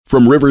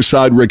from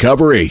Riverside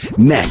Recovery.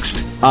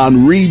 Next on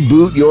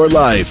Reboot Your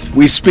Life.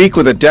 We speak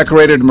with a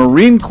decorated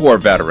Marine Corps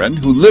veteran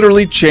who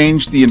literally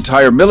changed the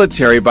entire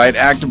military by an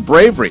act of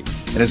bravery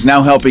and is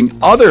now helping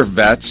other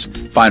vets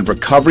find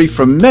recovery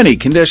from many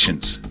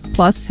conditions.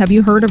 Plus, have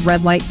you heard of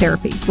red light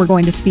therapy? We're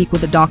going to speak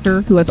with a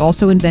doctor who has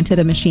also invented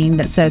a machine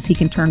that says he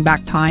can turn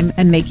back time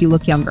and make you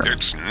look younger.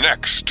 It's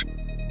next.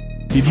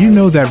 Did you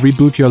know that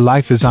Reboot Your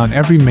Life is on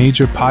every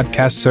major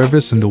podcast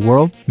service in the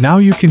world? Now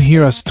you can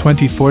hear us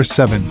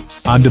 24/7,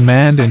 on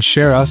demand, and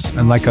share us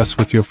and like us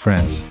with your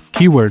friends.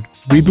 Keyword,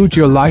 Reboot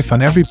Your Life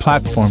on every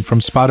platform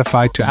from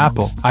Spotify to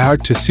Apple,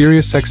 iHeart to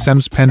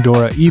SiriusXM's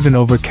Pandora, even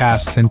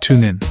Overcast and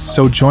TuneIn.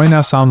 So join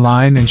us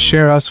online and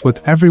share us with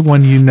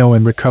everyone you know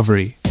in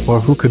recovery, or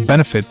who could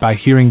benefit by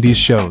hearing these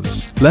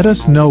shows. Let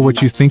us know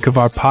what you think of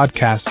our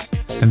podcasts,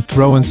 and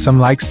throw in some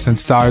likes and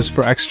stars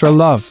for extra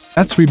love.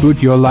 That's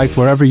Reboot Your Life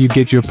wherever you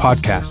get your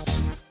podcasts.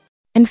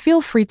 And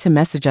feel free to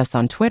message us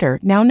on Twitter,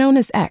 now known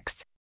as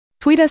X.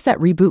 Tweet us at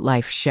Reboot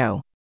Life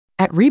Show.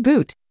 At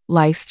Reboot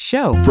Life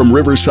Show. From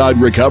Riverside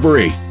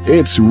Recovery,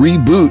 it's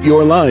Reboot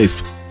Your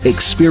Life.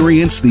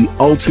 Experience the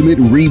ultimate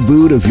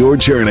reboot of your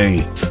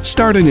journey.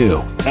 Start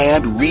anew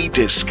and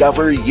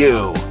rediscover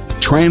you.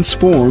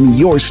 Transform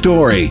your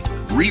story.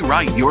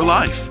 Rewrite your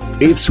life.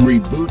 It's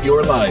Reboot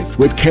Your Life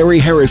with Carrie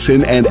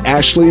Harrison and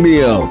Ashley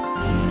Neal.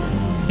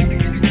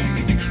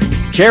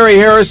 Carrie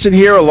Harrison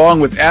here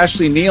along with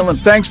Ashley Neal, and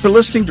thanks for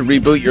listening to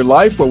Reboot Your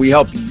Life, where we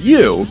help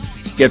you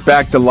get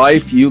back to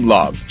life you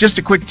love. Just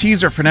a quick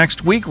teaser for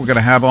next week. We're going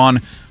to have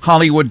on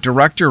Hollywood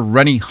director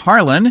Renny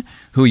Harlin,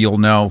 who you'll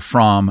know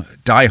from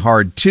Die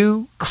Hard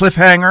 2,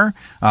 Cliffhanger,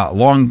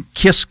 Long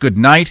Kiss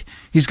Goodnight.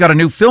 He's got a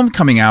new film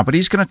coming out, but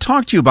he's going to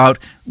talk to you about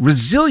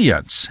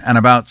resilience and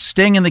about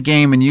staying in the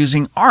game and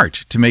using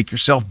art to make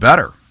yourself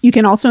better. You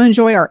can also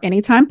enjoy our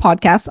Anytime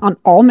podcast on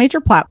all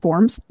major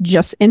platforms.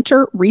 Just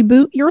enter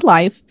Reboot Your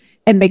Life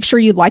and make sure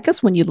you like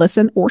us when you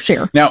listen or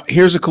share. Now,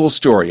 here's a cool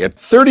story. At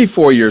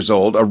 34 years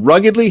old, a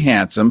ruggedly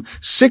handsome,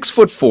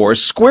 6'4",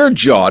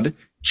 square-jawed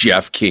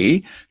Jeff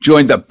Key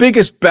joined the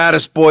biggest,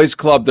 baddest boys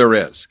club there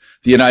is,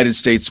 the United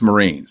States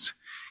Marines.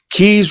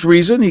 Key's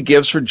reason he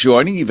gives for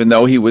joining, even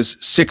though he was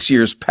 6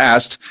 years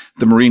past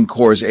the Marine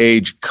Corps'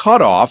 age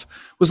cutoff,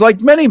 was like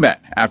many men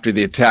after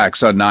the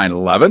attacks on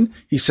 9/11.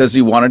 He says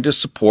he wanted to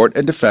support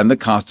and defend the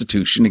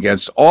Constitution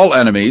against all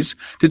enemies,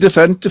 to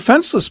defend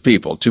defenseless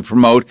people, to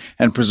promote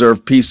and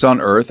preserve peace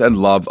on earth and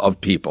love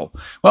of people.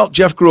 Well,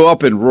 Jeff grew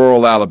up in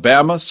rural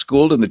Alabama,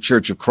 schooled in the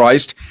Church of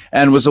Christ,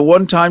 and was a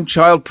one-time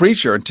child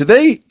preacher. And to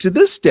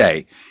this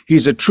day,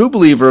 he's a true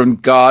believer in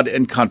God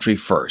and country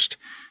first.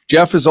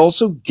 Jeff is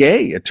also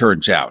gay, it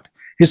turns out.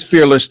 His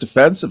fearless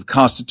defense of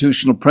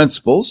constitutional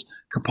principles,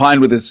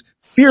 combined with his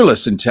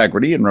fearless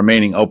integrity in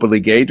remaining openly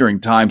gay during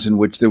times in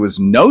which there was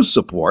no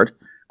support,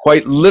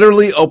 quite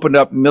literally opened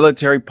up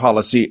military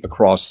policy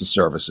across the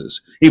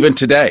services. Even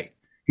today,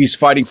 he's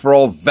fighting for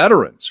all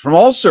veterans from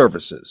all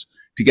services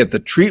to get the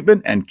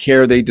treatment and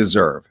care they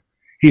deserve.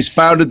 He's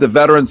founded the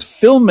Veterans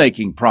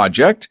Filmmaking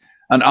Project,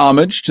 an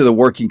homage to the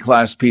working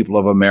class people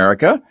of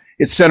America.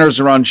 It centers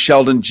around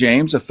Sheldon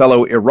James, a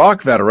fellow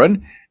Iraq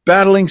veteran,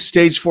 battling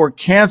stage 4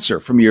 cancer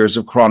from years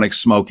of chronic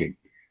smoking.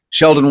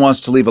 Sheldon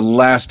wants to leave a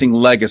lasting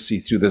legacy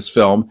through this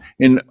film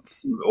in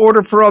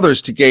order for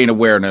others to gain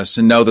awareness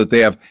and know that they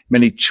have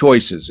many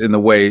choices in the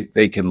way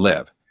they can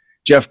live.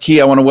 Jeff Key,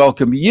 I want to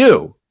welcome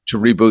you to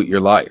Reboot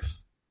Your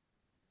Life.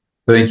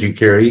 Thank you,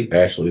 Carrie.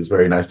 Ashley, it's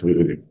very nice to be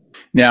with you.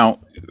 Now,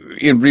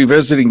 in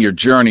revisiting your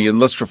journey, and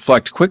let's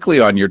reflect quickly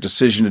on your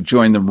decision to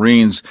join the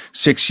Marines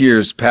 6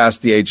 years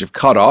past the age of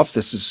cutoff.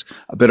 This is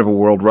a bit of a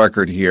world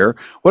record here.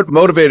 What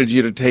motivated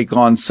you to take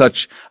on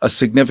such a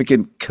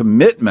significant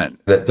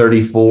commitment? At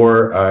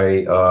 34,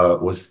 I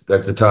was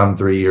at the time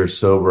 3 years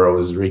sober. I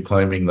was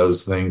reclaiming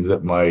those things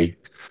that my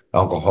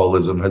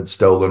alcoholism had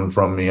stolen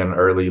from me in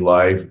early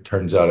life.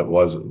 Turns out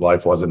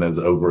life wasn't as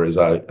over as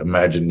I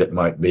imagined it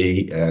might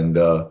be, and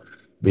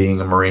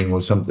being a Marine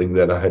was something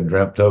that I had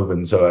dreamt of.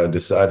 And so I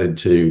decided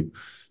to,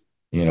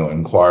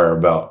 inquire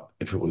about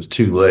if it was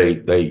too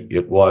late.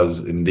 It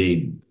was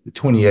indeed.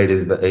 28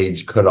 is the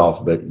age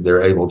cutoff, but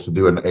they're able to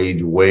do an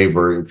age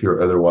waiver if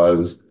you're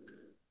otherwise,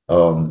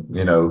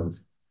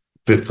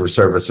 fit for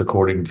service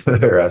according to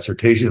their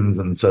assertions.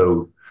 And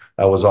so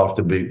I was off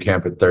to boot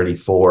camp at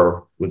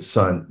 34 with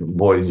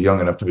boys young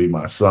enough to be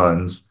my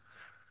sons.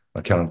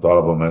 I kind of thought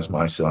of them as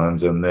my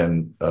sons. And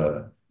then,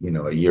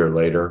 a year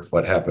later,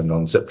 what happened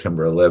on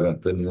September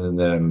 11th. And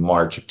then in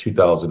March of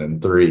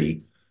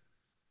 2003,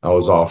 I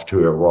was off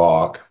to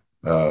Iraq.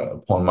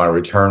 Upon my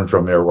return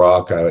from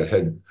Iraq, I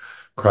had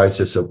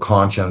crisis of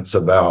conscience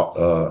about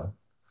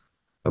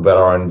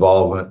our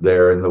involvement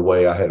there and the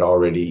way I had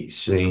already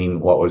seen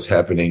what was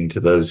happening to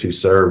those who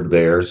served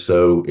there.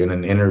 So in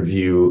an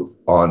interview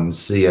on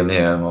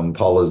CNN, on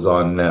Paul is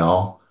On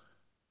Now,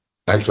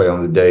 actually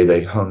on the day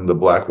they hung the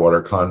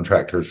Blackwater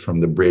contractors from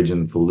the bridge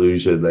in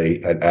Fallujah, they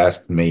had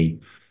asked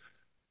me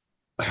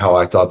how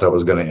I thought that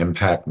was going to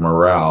impact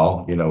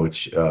morale,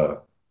 which I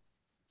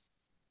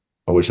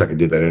wish I could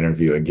do that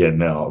interview again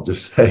now, I'll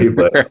just say.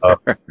 But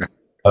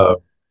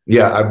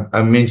Yeah,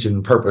 I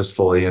mentioned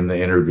purposefully in the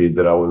interview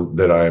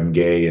that I am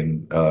gay,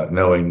 and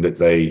knowing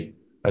that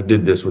I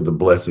did this with the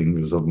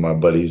blessings of my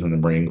buddies in the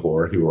Marine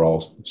Corps, who were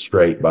all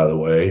straight, by the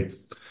way,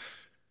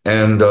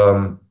 and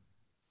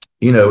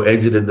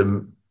exited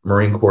the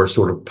Marine Corps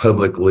sort of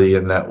publicly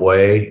in that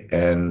way,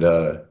 and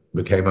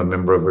became a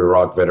member of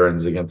Iraq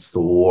Veterans Against the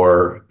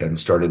War, and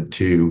started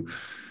to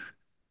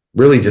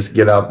really just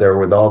get out there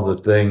with all the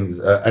things.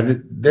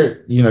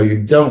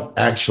 You don't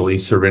actually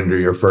surrender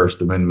your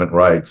First Amendment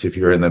rights if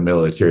you're in the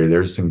military.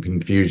 There's some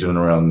confusion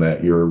around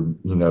that.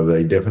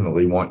 They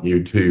definitely want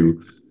you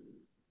to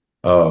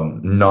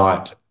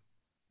not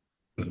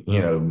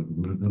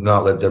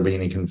let there be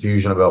any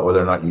confusion about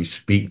whether or not you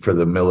speak for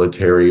the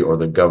military or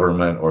the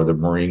government or the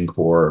Marine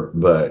Corps.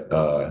 But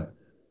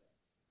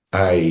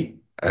I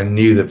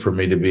knew that for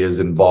me to be as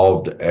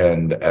involved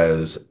and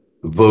as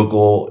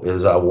vocal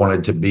as I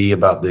wanted to be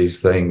about these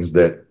things,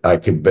 that I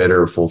could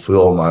better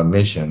fulfill my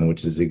mission,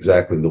 which is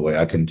exactly the way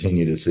I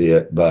continue to see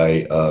it,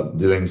 by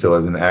doing so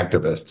as an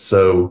activist.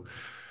 So,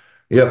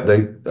 yep,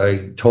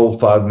 I told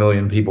 5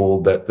 million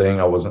people that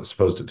thing I wasn't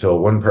supposed to tell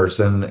one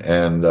person,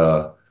 and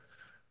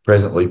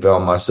presently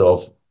found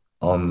myself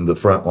on the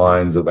front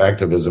lines of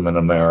activism in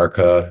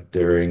America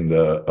during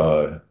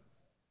the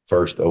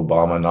first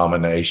Obama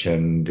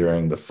nomination,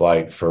 during the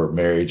fight for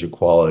marriage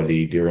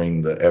equality,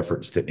 during the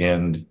efforts to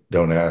end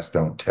Don't Ask,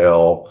 Don't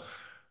Tell,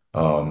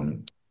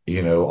 on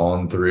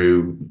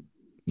through,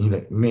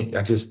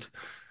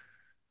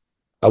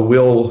 I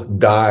will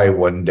die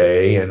one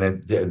day.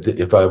 And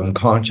if I'm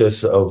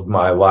conscious of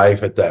my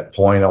life at that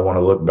point, I want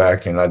to look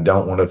back, and I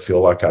don't want to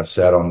feel like I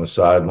sat on the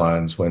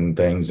sidelines when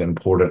things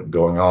important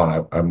going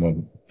on. I'm a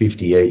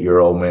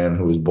 58-year-old man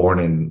who was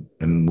born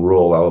in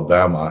rural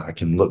Alabama. I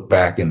can look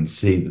back and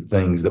see the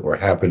things that were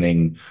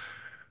happening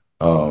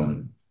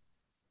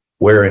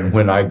where and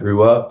when I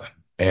grew up.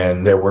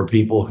 And there were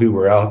people who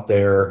were out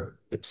there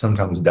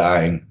sometimes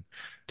dying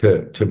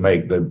to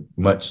make the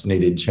much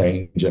needed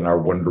change in our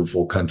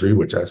wonderful country,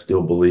 which I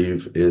still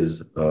believe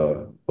is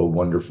a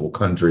wonderful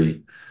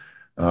country.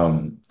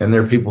 And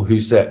there are people who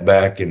sat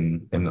back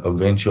and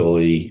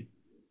eventually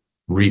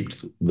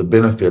reaped the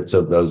benefits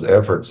of those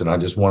efforts. And I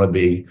want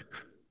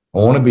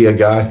to be a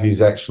guy who's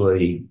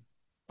actually,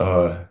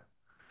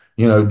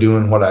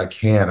 doing what I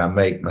can. I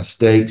make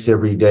mistakes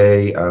every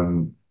day.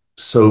 I'm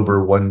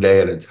sober one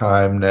day at a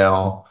time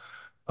now,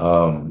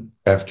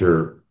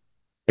 after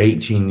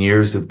 18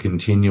 years of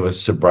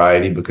continuous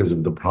sobriety, because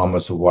of the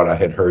promise of what I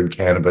had heard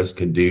cannabis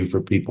could do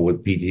for people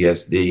with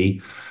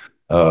PTSD.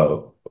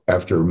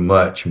 After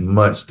much,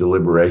 much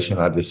deliberation,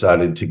 I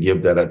decided to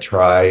give that a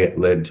try. It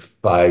led to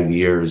 5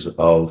 years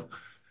of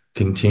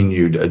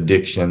continued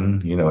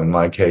addiction. In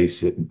my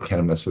case,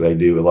 cannabis, they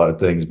do a lot of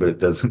things, but it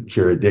doesn't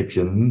cure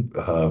addiction.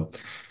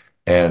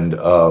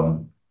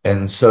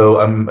 And so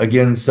I'm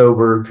again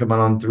sober, coming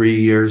on 3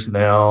 years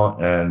now,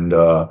 and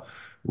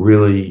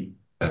really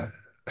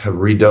have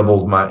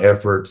redoubled my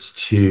efforts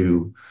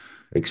to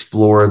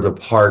explore the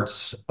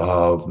parts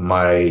of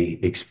my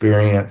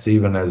experience,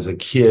 even as a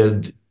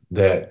kid,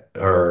 that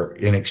are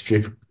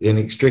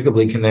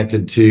inextricably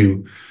connected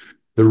to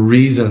the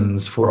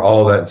reasons for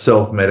all that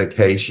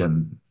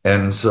self-medication.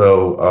 And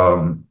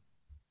so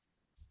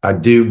I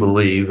do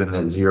believe, and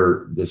as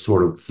the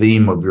sort of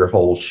theme of your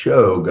whole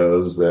show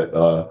goes,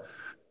 that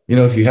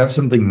if you have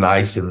something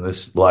nice in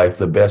this life,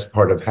 the best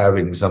part of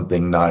having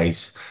something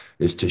nice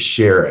is to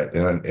share it.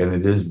 And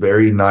it is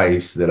very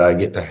nice that I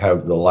get to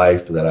have the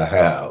life that I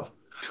have.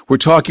 We're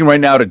talking right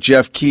now to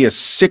Jeff Key, a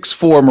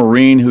 6'4"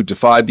 Marine who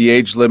defied the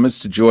age limits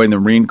to join the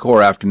Marine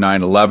Corps after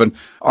 9/11.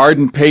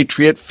 Ardent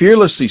patriot,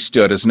 fearlessly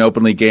stood as an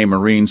openly gay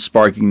Marine,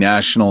 sparking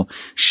national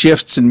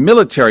shifts in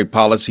military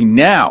policy.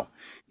 Now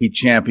he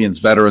champions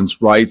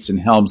veterans' rights and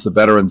helms the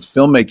Veterans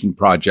Filmmaking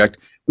Project,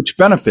 which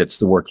benefits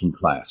the working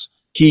class.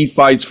 Key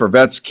fights for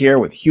vets care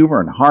with humor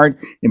and heart,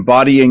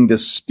 embodying the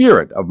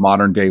spirit of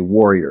modern-day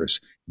warriors.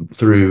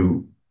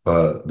 Through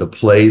the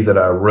play that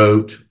I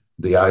wrote,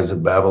 The Eyes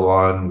of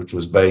Babylon, which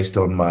was based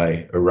on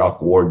my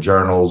Iraq War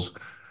journals.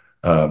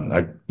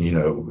 I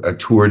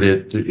toured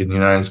it in the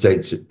United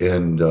States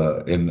and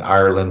in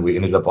Ireland. We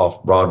ended up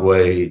off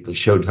Broadway. The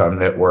Showtime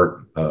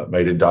Network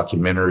made a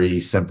documentary,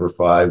 Semper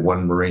Fi,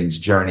 One Marine's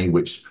Journey,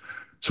 which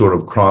sort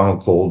of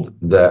chronicled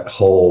that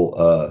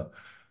whole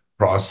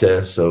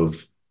process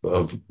of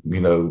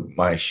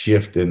my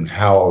shift in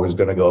how I was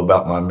going to go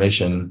about my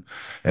mission.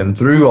 And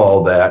through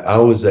all that, I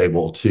was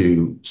able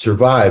to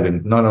survive,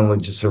 and not only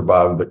to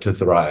survive, but to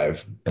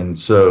thrive. And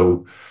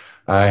so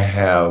I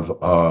have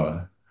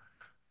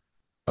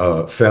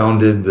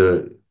founded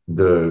the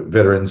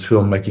Veterans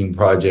Filmmaking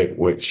Project,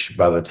 which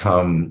by the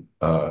time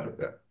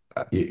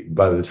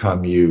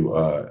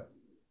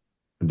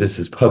this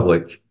is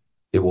public,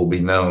 it will be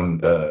known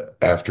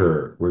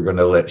after we're going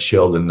to let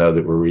Sheldon know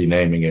that we're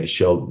renaming it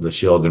the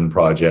Sheldon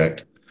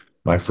Project.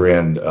 My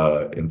friend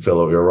and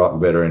fellow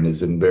Iraq veteran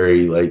is in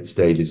very late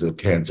stages of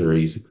cancer.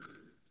 He's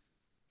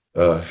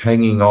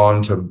hanging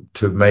on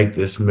to make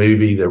this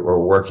movie that we're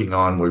working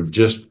on. We've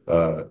just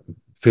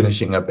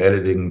finishing up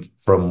editing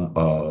from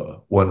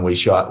one we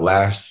shot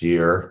last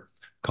year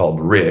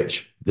called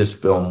Rich. This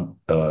film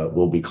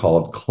will be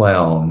called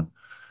Clown.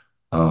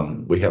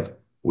 We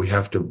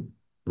have to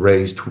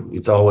raise.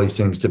 It always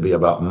seems to be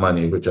about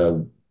money, which I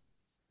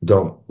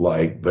don't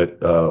like,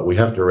 but we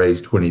have to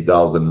raise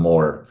 20,000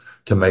 more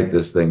to make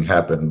this thing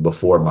happen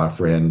before my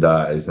friend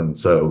dies. And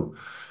so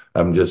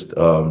I'm just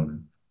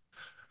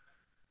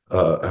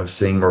I've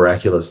seen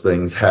miraculous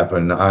things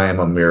happen. I am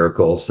a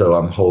miracle, so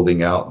I'm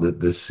holding out that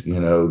this,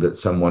 that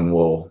someone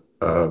will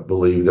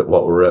believe that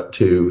what we're up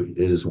to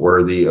is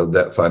worthy of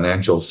that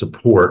financial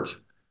support.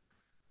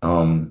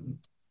 And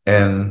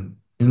in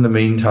the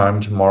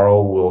meantime,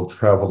 tomorrow we'll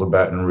travel to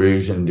Baton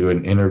Rouge and do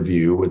an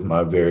interview with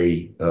my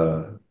very,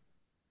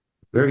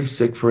 very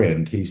sick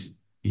friend. He's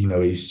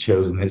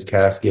chosen his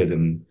casket,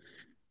 and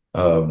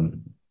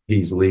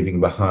he's leaving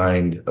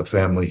behind a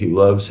family who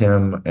loves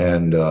him.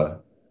 And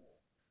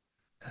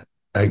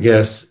I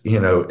guess,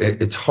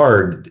 it's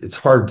hard. It's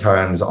hard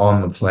times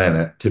on the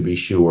planet, to be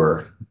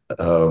sure,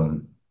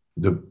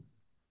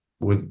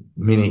 with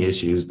many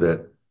issues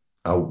that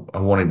I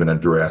won't even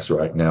address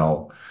right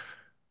now.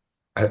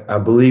 I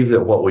believe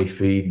that what we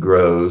feed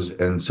grows.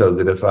 And so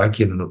that if I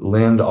can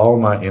lend all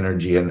my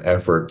energy and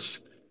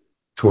efforts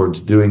towards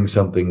doing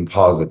something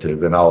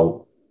positive, and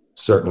I'll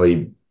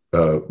certainly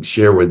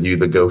share with you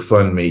the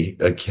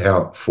GoFundMe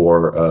account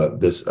for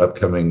this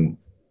upcoming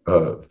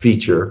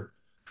feature,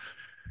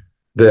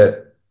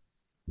 that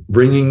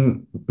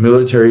bringing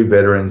military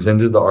veterans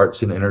into the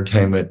arts and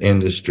entertainment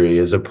industry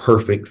is a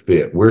perfect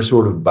fit. We're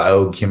sort of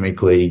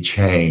biochemically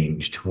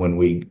changed when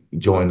we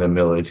join the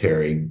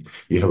military.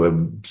 You have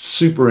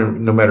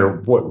no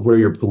matter where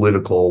your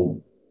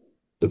political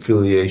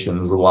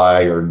affiliations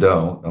lie or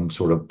don't. I'm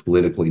sort of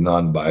politically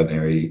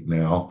non-binary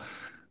now.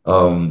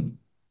 And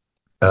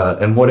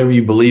whatever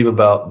you believe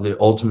about the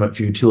ultimate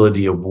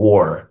futility of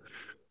war,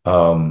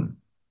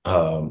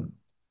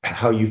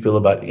 how you feel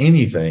about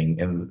anything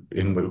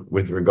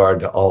with regard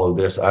to all of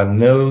this. I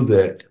know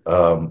that,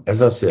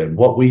 as I said,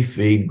 what we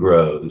feed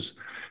grows,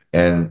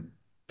 and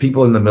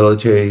people in the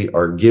military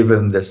are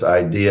given this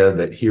idea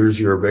that here's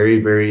your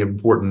very, very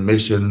important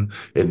mission.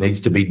 It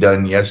needs to be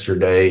done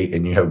yesterday,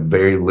 and you have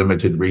very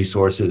limited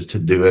resources to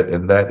do it.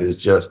 And that is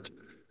just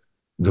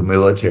the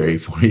military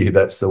for you.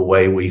 That's the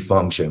way we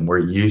function. We're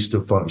used to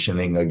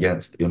functioning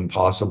against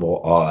impossible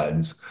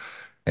odds.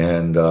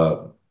 And,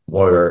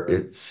 where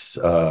it's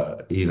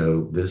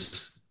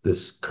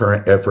this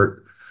current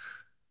effort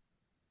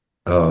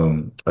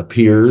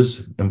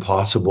appears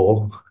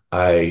impossible.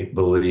 I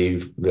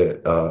believe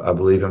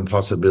in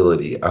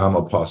possibility. I'm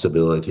a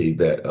possibility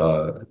that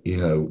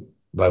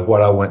by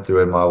what I went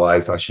through in my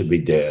life, I should be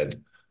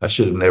dead. I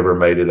should have never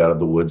made it out of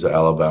the woods of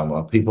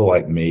Alabama. People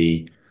like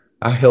me,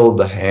 I held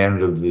the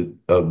hand of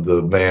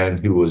the man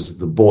who was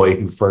the boy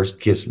who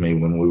first kissed me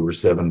when we were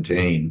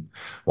 17,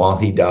 while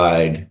he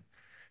died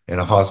in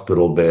a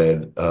hospital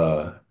bed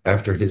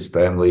after his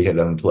family had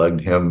unplugged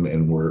him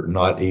and were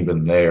not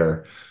even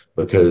there,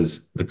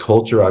 because the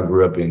culture I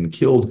grew up in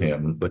killed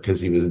him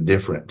because he was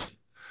different.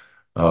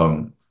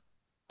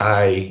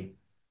 I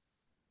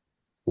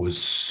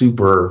was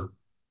super,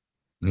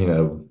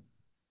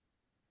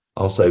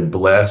 I'll say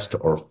blessed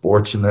or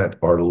fortunate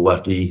or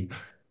lucky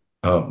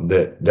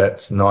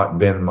that's not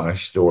been my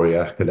story.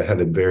 I could have had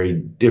a very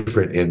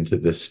different end to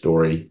this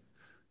story.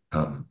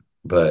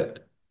 But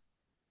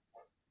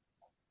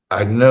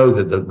I know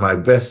that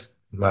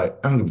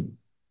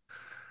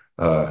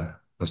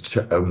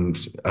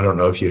I don't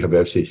know if you have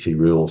FCC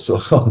rules,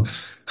 so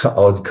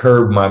I'll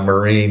curb my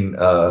Marine.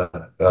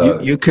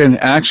 You can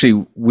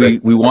actually, we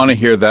want to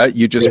hear that.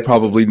 You just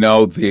probably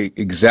know the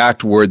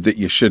exact word that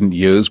you shouldn't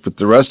use, but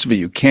the rest of it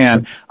you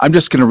can. I'm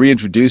just going to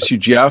reintroduce you,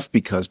 Jeff,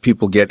 because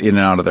people get in and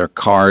out of their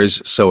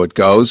cars, so it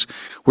goes.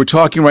 We're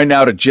talking right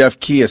now to Jeff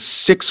Key, a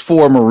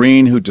 6'4"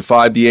 Marine who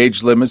defied the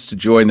age limits to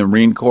join the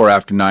Marine Corps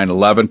after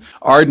 9/11.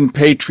 Ardent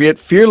patriot,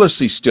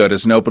 fearlessly stood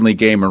as an openly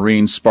gay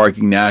Marine,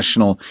 sparking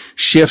national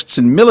shifts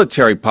in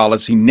military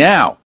policy.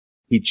 Now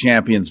he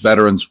champions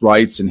veterans'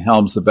 rights and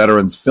helms the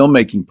Veterans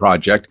Filmmaking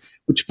Project,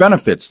 which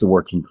benefits the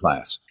working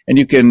class. And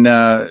you can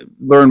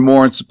learn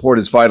more and support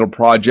his vital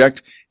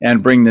project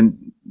and bring the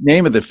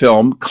name of the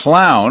film,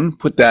 Clown,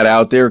 put that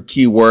out there,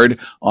 keyword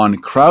on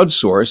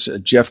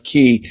crowdsource. Jeff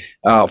Key,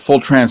 full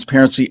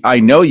transparency, I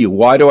know you.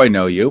 Why do I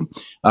know you?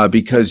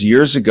 Because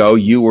years ago,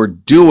 you were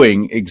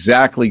doing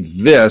exactly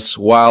this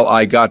while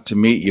I got to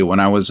meet you when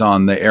I was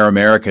on the Air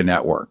America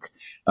network.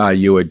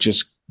 You had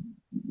just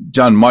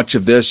done much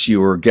of this.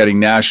 You were getting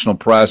national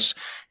press.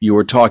 You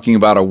were talking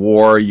about a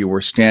war. You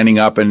were standing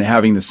up and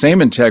having the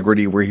same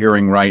integrity we're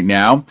hearing right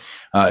now,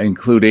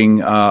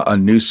 including a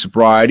new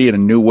sobriety and a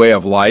new way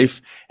of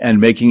life, and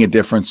making a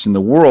difference in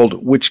the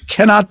world, which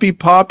cannot be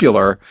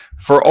popular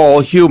for all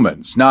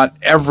humans. Not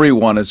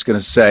everyone is going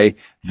to say,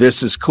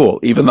 this is cool.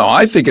 Even though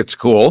I think it's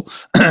cool,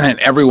 and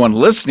everyone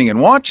listening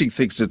and watching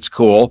thinks it's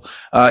cool,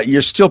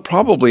 you're still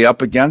probably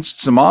up against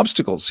some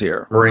obstacles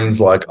here.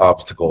 Marines like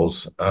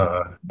obstacles.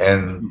 While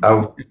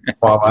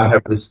I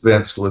have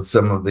dispensed with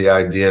some of the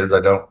ideas,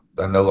 I don't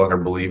no longer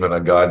believe in a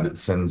God that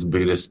sends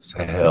Buddhists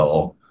to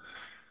hell.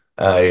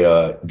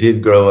 I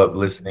did grow up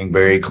listening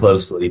very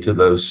closely to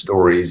those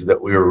stories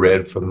that we were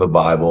read from the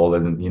Bible,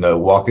 and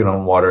walking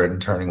on water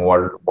and turning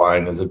water to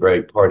wine is a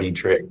great party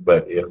trick.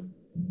 But if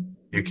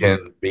you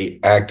can be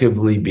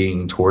actively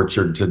being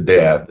tortured to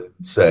death and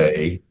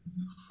say,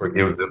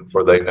 "Forgive them,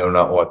 for they know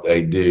not what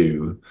they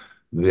do,"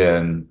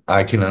 then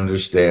I can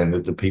understand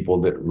that the people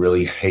that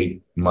really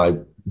hate my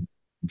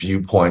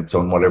viewpoints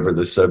on whatever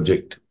the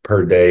subject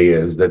per day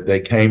is, that they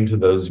came to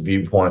those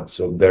viewpoints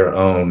of their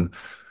own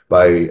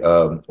by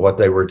what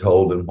they were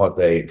told and what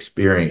they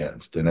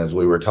experienced. And as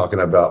we were talking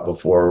about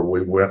before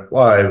we went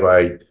live,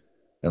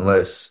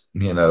 unless,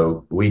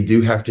 we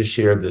do have to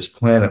share this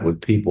planet with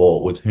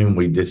people with whom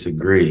we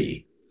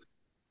disagree.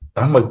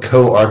 I'm a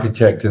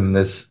co-architect in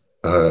this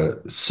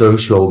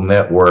social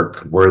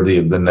network worthy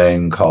of the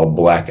name called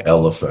Black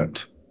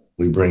Elephant.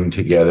 We bring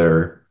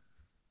together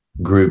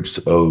groups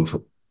of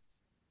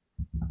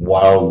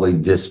wildly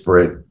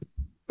disparate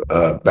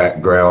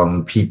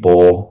background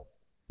people,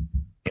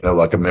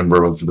 like a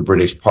member of the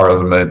British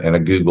Parliament and a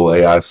Google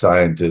AI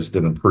scientist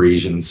and a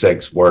Parisian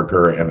sex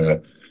worker and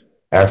a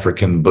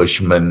African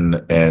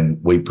bushman, and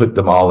we put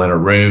them all in a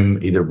room,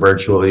 either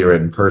virtually or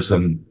in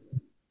person.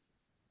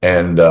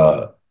 And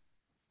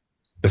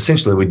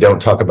essentially, we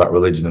don't talk about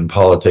religion and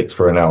politics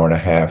for an hour and a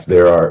half.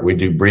 We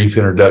do brief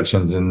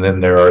introductions, and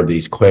then there are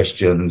these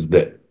questions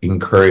that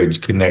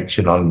encourage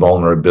connection on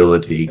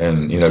vulnerability,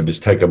 and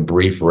just take a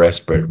brief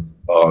respite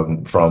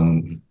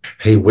from,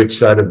 hey, which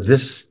side of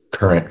this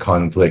current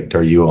conflict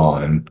are you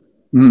on?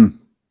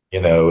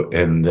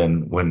 And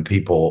then when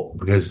people,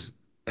 because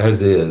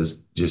as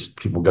is, just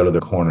people go to the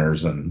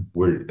corners, and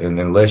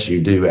unless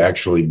you do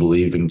actually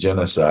believe in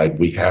genocide,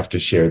 we have to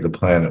share the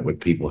planet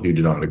with people who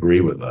do not agree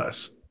with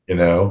us.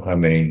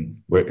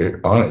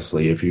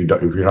 Honestly, if you're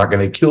not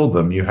going to kill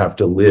them, you have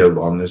to live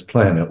on this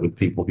planet with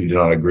people who do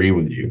not agree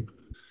with you.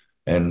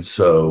 And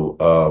so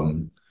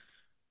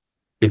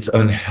it's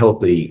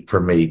unhealthy for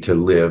me to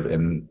live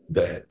in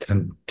the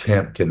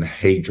contempt and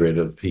hatred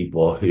of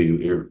people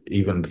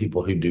even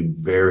people who do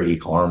very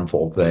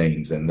harmful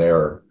things. And there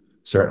are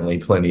certainly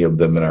plenty of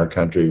them in our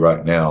country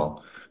right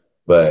now.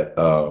 But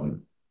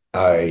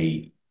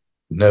I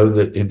know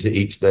that into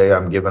each day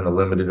I'm given a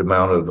limited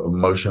amount of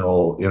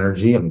emotional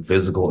energy and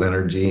physical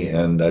energy,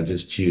 and I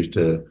just choose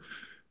to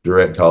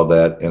direct all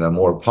that in a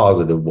more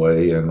positive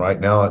way. And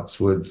right now it's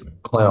with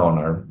Clown,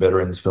 our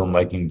veterans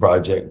filmmaking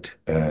project.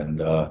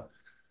 And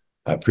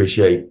I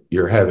appreciate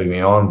your having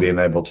me on, being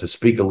able to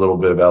speak a little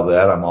bit about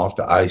that. I'm off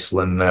to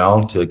Iceland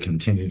now to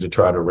continue to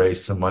try to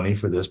raise some money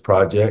for this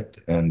project.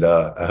 And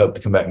I hope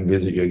to come back and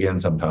visit you again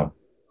sometime.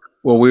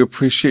 Well, we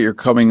appreciate your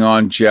coming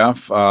on,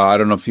 Jeff. I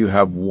don't know if you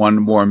have one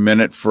more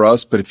minute for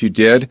us, but if you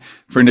did,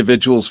 for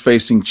individuals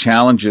facing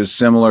challenges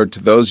similar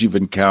to those you've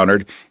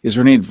encountered, is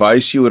there any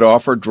advice you would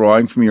offer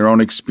drawing from your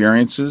own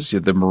experiences,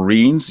 the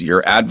Marines,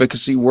 your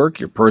advocacy work,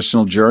 your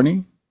personal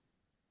journey?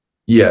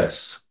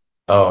 Yes.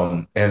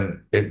 And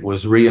it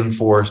was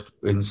reinforced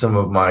in some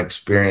of my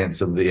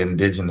experience of the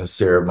indigenous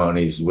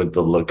ceremonies with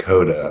the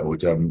Lakota,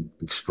 which I'm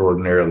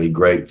extraordinarily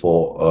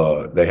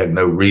grateful. They had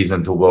no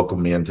reason to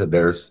welcome me into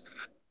their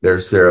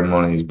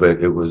ceremonies,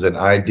 but it was an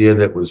idea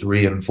that was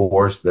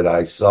reinforced that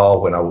I saw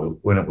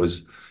when it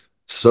was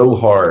so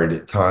hard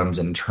at times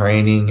in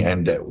training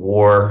and at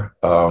war,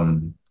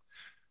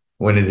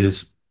 when it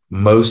is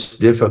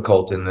most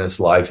difficult in this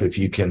life, if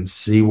you can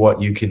see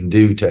what you can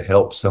do to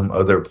help some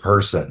other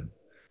person,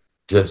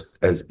 just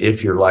as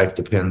if your life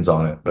depends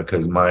on it,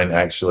 because mine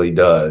actually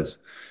does.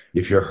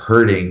 If you're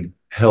hurting,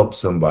 help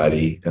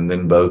somebody, and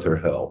then both are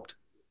helped.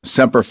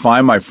 Semper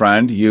Fi, my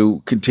friend.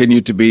 You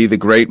continue to be the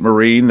great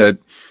Marine that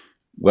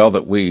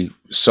we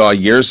saw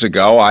years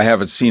ago. I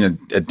haven't seen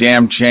a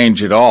damn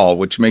change at all,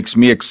 which makes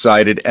me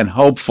excited and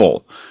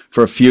hopeful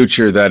for a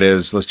future that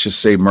is, let's just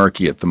say,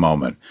 murky at the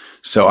moment.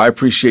 So I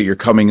appreciate your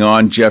coming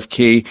on, Jeff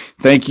Key.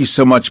 Thank you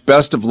so much.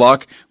 Best of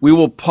luck. We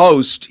will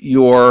post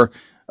your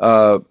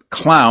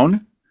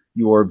Clown,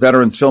 your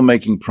veterans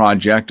filmmaking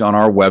project, on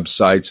our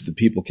website so that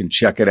people can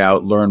check it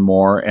out, learn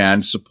more,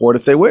 and support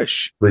if they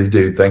wish. Please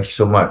do. Thank you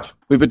so much.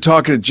 We've been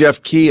talking to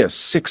Jeff Key, a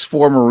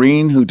 6'4"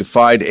 Marine who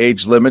defied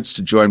age limits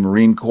to join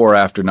Marine Corps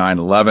after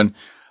 9/11,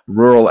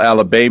 rural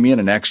Alabamian,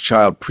 an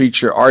ex-child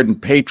preacher,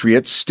 ardent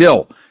patriot,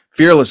 still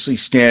fearlessly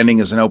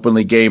standing as an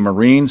openly gay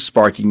Marine,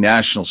 sparking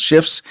national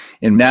shifts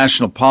in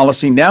national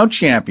policy, now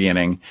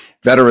championing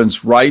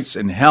veterans' rights,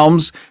 and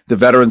helms the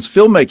Veterans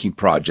Filmmaking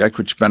Project,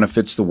 which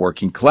benefits the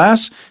working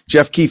class.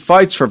 Jeff Key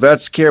fights for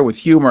vets' care with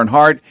humor and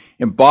heart,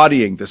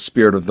 embodying the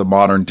spirit of the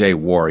modern-day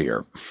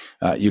warrior.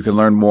 You can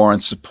learn more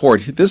and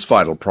support this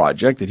vital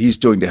project that he's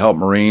doing to help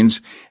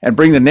Marines and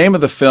bring the name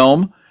of the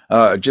film,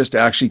 just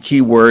actually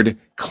keyword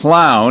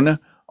Clown,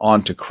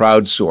 onto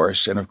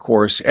crowdsource. And of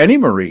course, any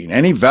Marine,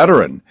 any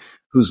veteran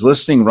who's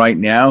listening right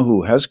now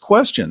who has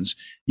questions,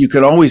 you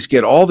can always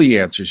get all the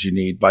answers you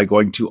need by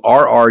going to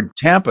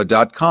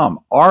rrtampa.com,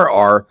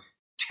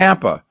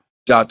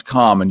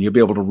 rrtampa.com, and you'll be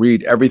able to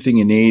read everything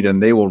you need,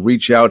 and they will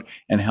reach out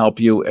and help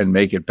you and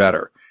make it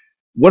better.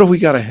 What have we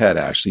got ahead,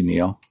 Ashley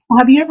Neal? Well,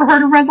 have you ever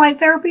heard of red light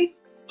therapy?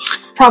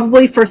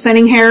 Probably for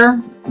thinning hair.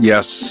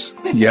 Yes.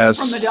 From a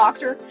Yes.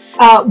 doctor.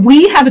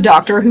 We have a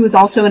doctor who is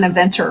also an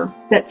inventor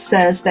that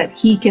says that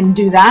he can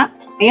do that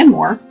and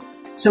more.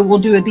 So we'll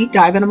do a deep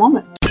dive in a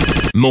moment.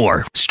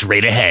 More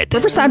straight ahead.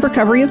 Riverside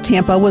Recovery of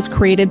Tampa was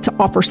created to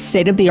offer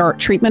state-of-the-art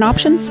treatment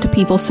options to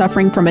people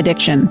suffering from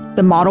addiction.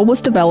 The model was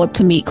developed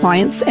to meet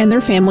clients and their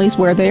families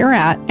where they are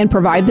at and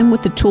provide them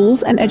with the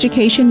tools and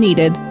education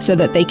needed so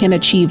that they can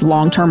achieve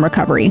long-term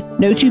recovery.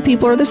 No two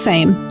people are the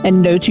same,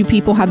 and no two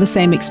people have the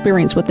same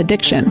experience with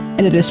addiction.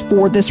 And it is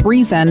for this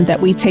reason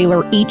that we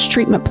tailor each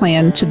treatment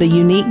plan to the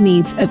unique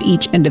needs of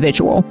each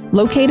individual.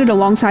 Located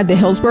alongside the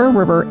Hillsborough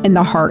River in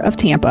the heart of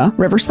Tampa,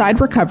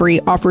 Riverside Recovery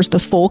offers the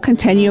full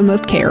continuum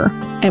of care.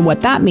 And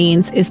what that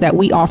means is that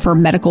we offer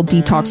medical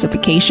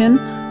detoxification,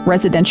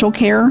 residential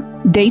care,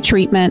 day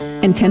treatment,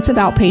 intensive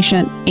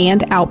outpatient,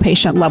 and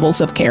outpatient levels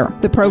of care.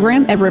 The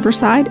program at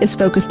Riverside is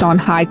focused on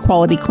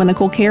high-quality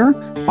clinical care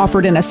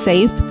offered in a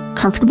safe,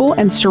 comfortable,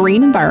 and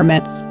serene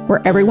environment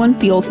where everyone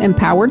feels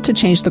empowered to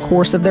change the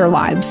course of their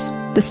lives.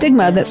 The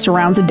stigma that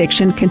surrounds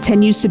addiction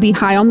continues to be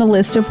high on the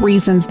list of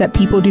reasons that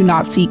people do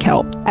not seek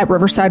help. At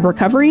Riverside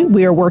Recovery,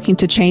 we are working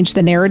to change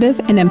the narrative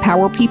and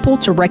empower people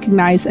to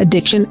recognize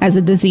addiction as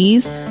a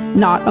disease,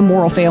 not a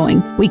moral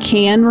failing. We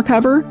can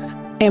recover,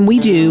 and we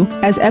do,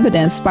 as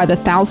evidenced by the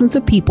thousands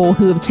of people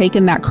who have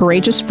taken that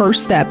courageous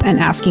first step in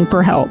asking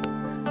for help.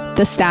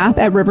 The staff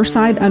at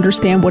Riverside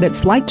understand what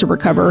it's like to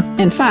recover.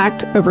 In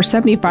fact, over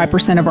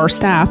 75% of our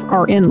staff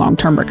are in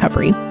long-term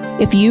recovery.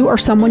 If you or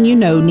someone you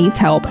know needs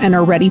help and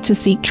are ready to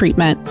seek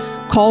treatment,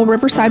 call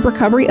Riverside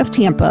Recovery of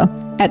Tampa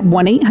at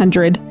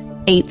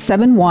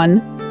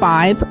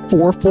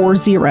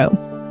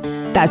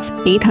 1-800-871-5440. That's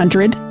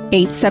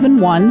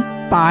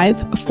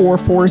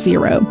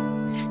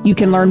 800-871-5440. You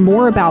can learn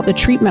more about the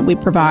treatment we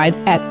provide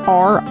at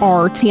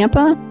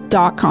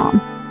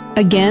rrtampa.com.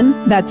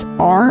 Again, that's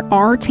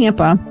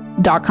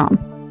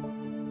rrtampa.com.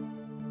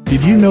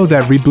 Did you know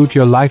that Reboot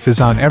Your Life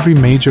is on every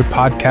major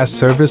podcast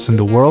service in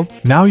the world?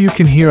 Now you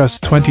can hear us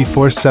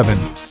 24/7,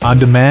 on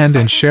demand,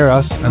 and share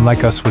us and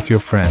like us with your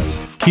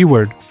friends.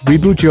 Keyword,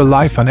 Reboot Your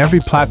Life on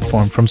every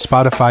platform from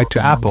Spotify to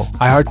Apple,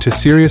 iHeart to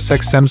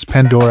SiriusXM's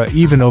Pandora,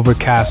 even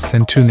Overcast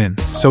and TuneIn.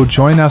 So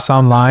join us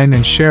online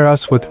and share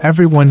us with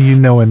everyone you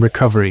know in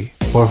recovery,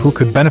 or who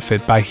could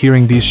benefit by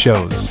hearing these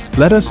shows.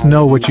 Let us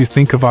know what you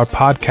think of our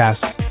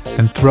podcasts,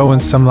 and throw in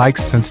some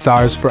likes and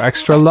stars for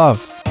extra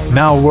love.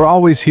 Now we're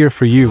always here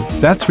for you.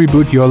 That's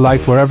Reboot Your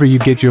Life wherever you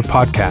get your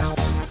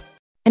podcasts.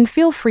 And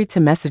feel free to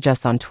message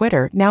us on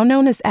Twitter, now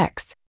known as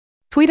X.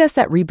 Tweet us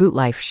at Reboot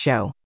Life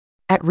Show.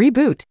 At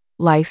Reboot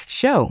Life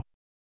Show.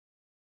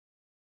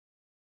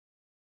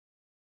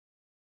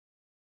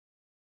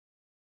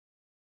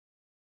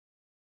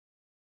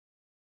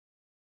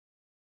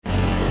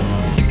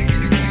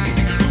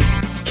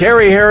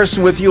 Carrie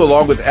Harrison with you,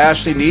 along with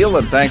Ashley Neal,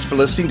 and thanks for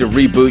listening to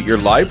Reboot Your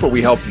Life, where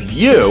we help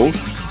you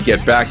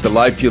get back the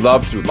life you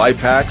love through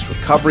life hacks,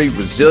 recovery,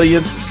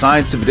 resilience, the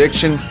science of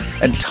addiction,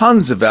 and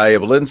tons of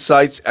valuable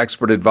insights,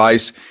 expert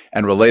advice,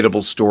 and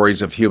relatable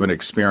stories of human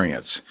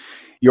experience.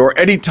 Your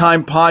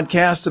anytime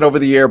podcast and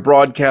over-the-air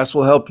broadcast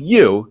will help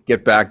you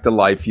get back the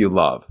life you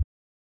love.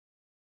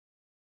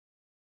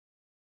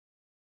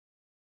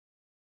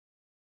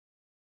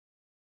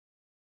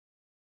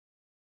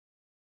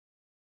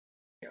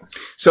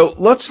 So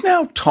let's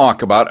now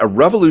talk about a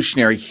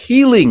revolutionary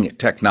healing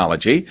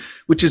technology,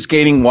 which is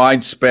gaining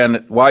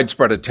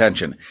widespread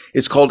attention.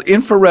 It's called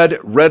infrared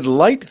red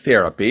light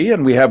therapy,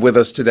 and we have with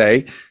us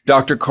today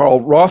Dr.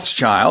 Carl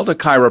Rothschild, a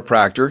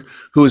chiropractor,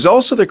 who is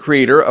also the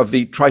creator of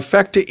the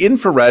Trifecta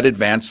Infrared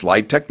Advanced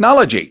Light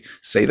Technology.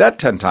 Say that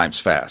 10 times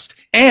fast.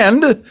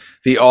 And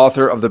the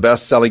author of the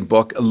best-selling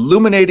book,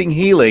 Illuminating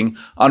Healing,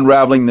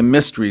 Unraveling the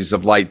Mysteries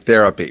of Light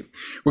Therapy.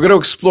 We're going to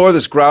explore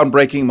this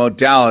groundbreaking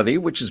modality,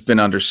 which has been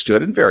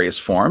understood in various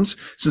forms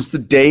since the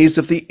days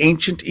of the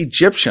ancient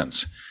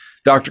Egyptians.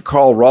 Dr.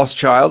 Carl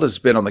Rothschild has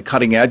been on the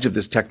cutting edge of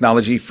this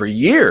technology for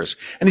years,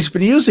 and he's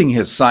been using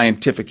his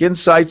scientific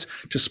insights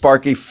to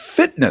spark a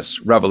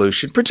fitness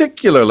revolution,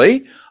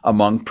 particularly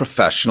among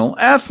professional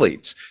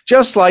athletes,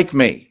 just like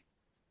me.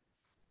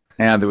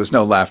 And there was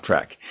no laugh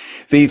track.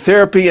 The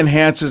therapy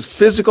enhances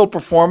physical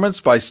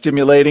performance by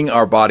stimulating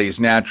our body's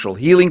natural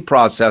healing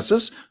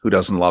processes. Who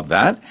doesn't love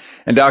that?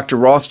 And Dr.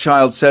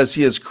 Rothschild says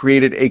he has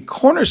created a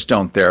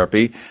cornerstone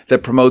therapy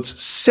that promotes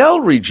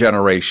cell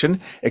regeneration,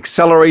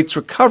 accelerates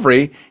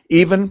recovery,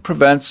 even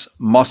prevents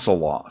muscle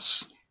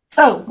loss.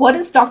 So, what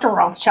is Dr.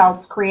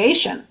 Rothschild's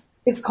creation?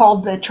 It's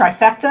called the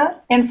Trifecta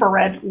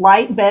Infrared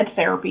Light Bed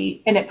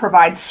Therapy, and it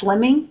provides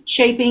slimming,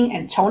 shaping,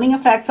 and toning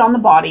effects on the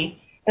body,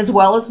 as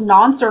well as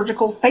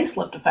non-surgical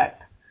facelift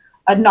effect.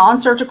 A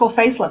non-surgical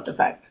facelift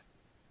effect.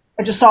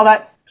 I just saw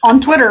that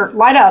on Twitter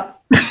light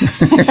up.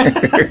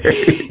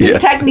 This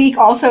technique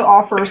also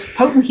offers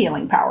potent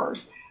healing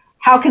powers.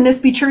 How can this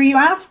be true, you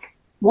ask?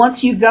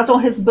 Once you guzzle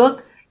his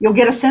book, You'll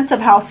get a sense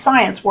of how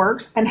science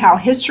works and how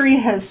history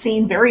has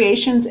seen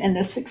variations in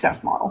this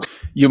success model.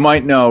 You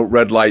might know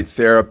red light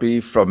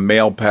therapy from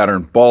male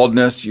pattern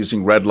baldness,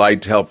 using red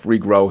light to help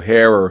regrow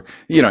hair, or,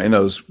 in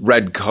those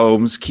red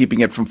combs, keeping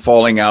it from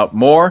falling out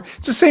more.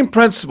 It's the same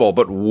principle,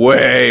 but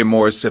way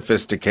more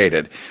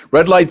sophisticated.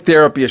 Red light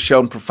therapy has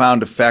shown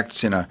profound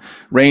effects in a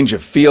range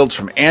of fields,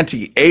 from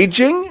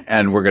anti-aging,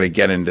 and we're going to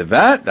get into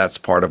that. That's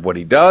part of what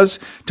he does,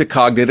 to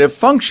cognitive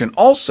function,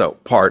 also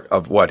part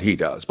of what he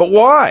does. But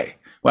why?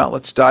 Well,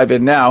 let's dive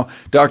in now.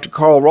 Dr.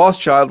 Carl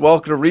Rothschild,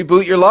 welcome to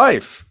Reboot Your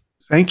Life.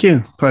 Thank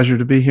you. Pleasure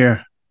to be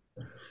here.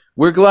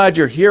 We're glad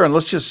you're here, and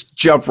let's just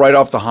jump right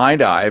off the high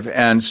dive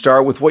and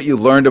start with what you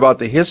learned about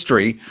the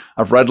history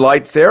of red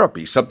light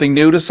therapy, something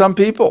new to some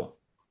people.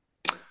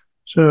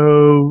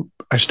 So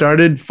I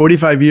started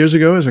 45 years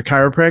ago as a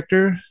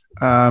chiropractor.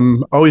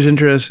 Always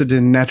interested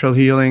in natural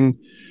healing,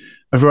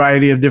 a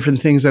variety of different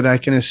things that I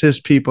can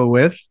assist people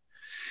with.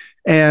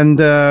 And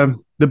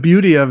the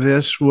beauty of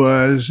this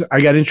was I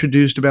got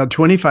introduced about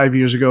 25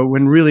 years ago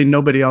when really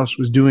nobody else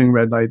was doing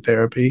red light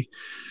therapy.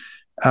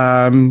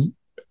 And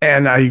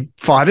I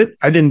fought it.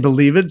 I didn't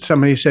believe it.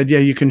 Somebody said, yeah,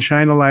 you can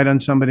shine a light on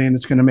somebody and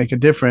it's going to make a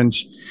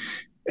difference.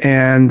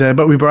 And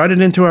but we brought it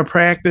into our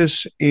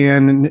practice,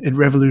 and it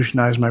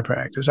revolutionized my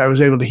practice. I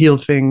was able to heal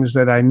things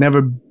that I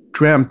never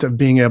dreamt of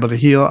being able to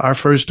heal. Our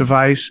first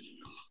device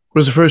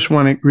was the first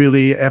one it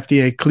really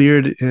FDA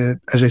cleared,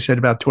 as I said,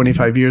 about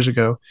 25 years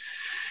ago.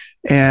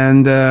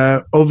 And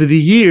over the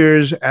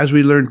years, as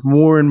we learned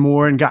more and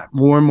more and got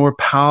more and more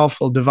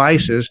powerful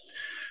devices,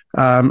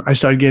 I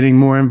started getting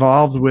more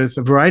involved with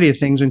a variety of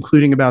things,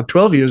 including about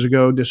 12 years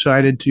ago,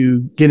 decided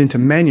to get into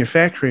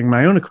manufacturing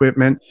my own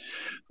equipment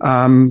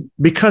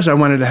because I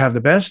wanted to have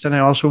the best. And I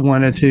also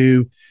wanted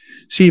to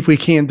see if we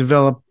can't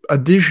develop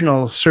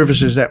additional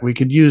services that we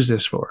could use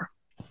this for.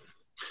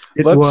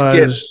 It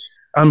was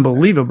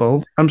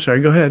unbelievable. I'm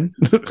sorry, go ahead.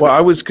 Well,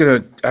 I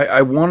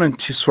wanted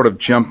to sort of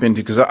jump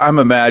into, because I'm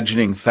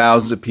imagining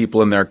thousands of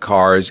people in their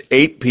cars.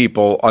 8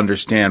 people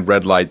understand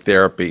red light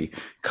therapy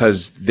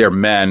because they're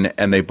men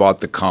and they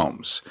bought the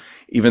combs,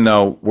 even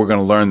though we're going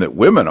to learn that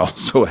women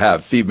also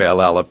have female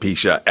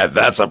alopecia, and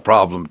that's a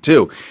problem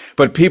too.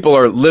 But people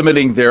are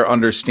limiting their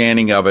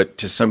understanding of it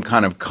to some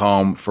kind of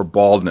comb for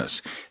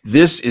baldness.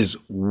 This is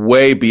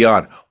way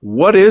beyond.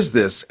 What is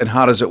this, and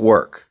how does it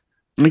work?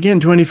 Again,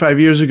 25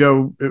 years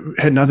ago, it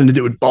had nothing to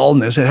do with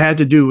baldness. It had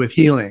to do with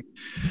healing.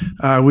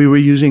 We were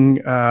using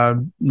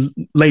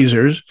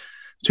lasers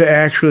to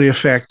actually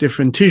affect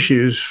different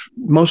tissues,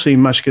 mostly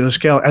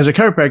musculoskeletal. As a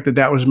chiropractor,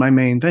 that was my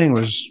main thing,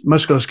 was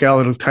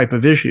musculoskeletal type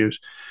of issues.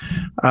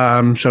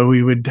 So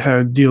we would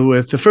deal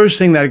with, the first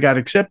thing that I got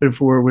accepted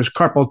for was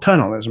carpal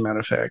tunnel, as a matter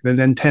of fact, and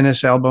then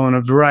tennis elbow, and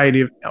a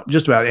variety of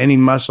just about any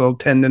muscle,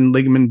 tendon,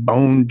 ligament,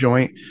 bone,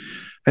 joint.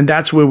 And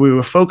that's where we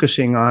were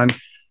focusing on,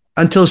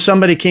 until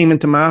somebody came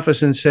into my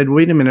office and said,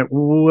 wait a minute,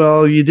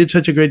 well, you did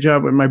such a great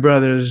job with my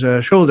brother's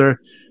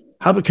shoulder.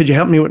 Could you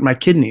help me with my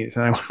kidneys?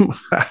 And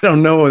I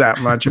don't know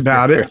that much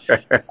about it.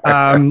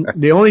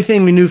 The only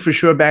thing we knew for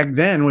sure back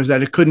then was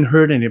that it couldn't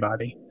hurt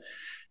anybody.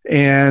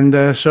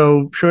 And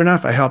so sure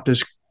enough, I helped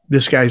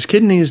this guy's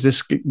kidneys,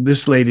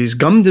 this lady's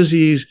gum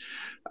disease,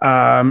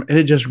 and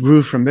it just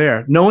grew from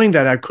there. Knowing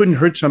that I couldn't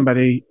hurt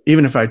somebody,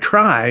 even if I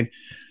tried,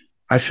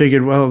 I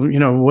figured, well,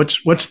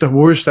 what's the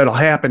worst that'll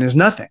happen is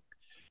nothing.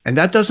 And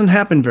that doesn't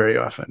happen very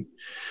often.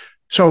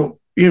 So,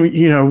 they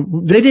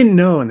didn't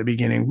know in the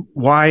beginning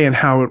why and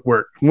how it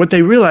worked. What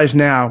they realize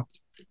now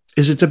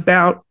is it's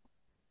about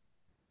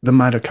the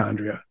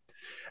mitochondria.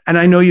 And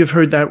I know you've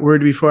heard that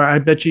word before. I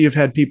bet you've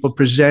had people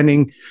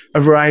presenting a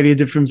variety of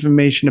different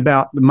information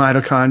about the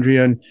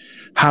mitochondria and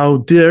how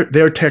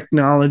their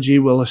technology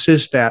will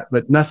assist that,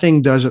 but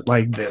nothing does it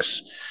like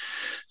this.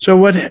 So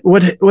what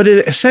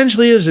it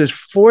essentially is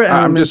 4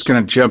 elements. I'm just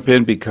going to jump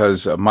in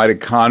because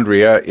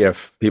mitochondria,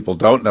 if people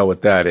don't know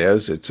what that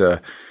is, it's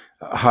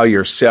how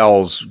your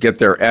cells get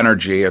their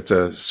energy.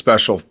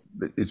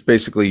 It's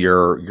basically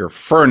your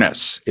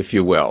furnace, if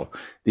you will,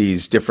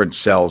 these different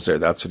cells there.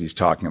 That's what he's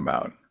talking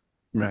about.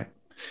 Right.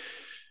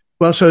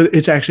 Well, so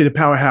it's actually the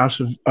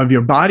powerhouse of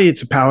your body.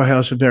 It's a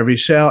powerhouse of every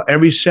cell.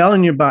 Every cell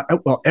in your body,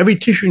 every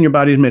tissue in your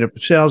body is made up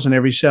of cells, and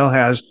every cell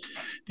has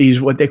these,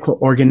 what they call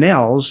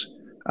organelles,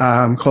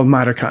 called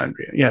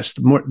mitochondria. Yes,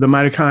 the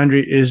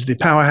mitochondria is the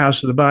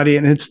powerhouse of the body,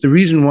 and it's the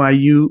reason why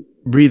you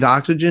breathe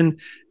oxygen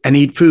and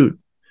eat food.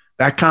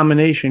 That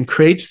combination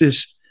creates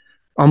this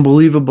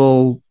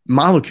unbelievable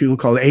molecule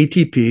called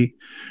ATP,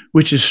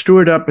 which is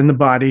stored up in the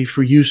body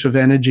for use of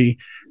energy,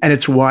 and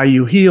it's why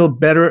you heal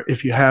better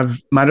if you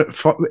have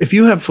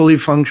fully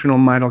functional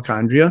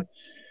mitochondria.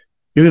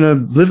 You're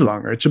going to live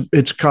longer.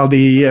 It's called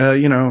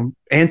the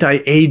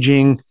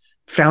anti-aging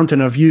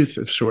fountain of youth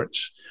of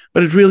sorts.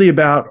 But it's really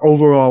about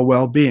overall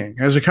well-being.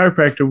 As a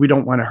chiropractor, we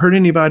don't want to hurt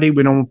anybody.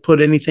 We don't put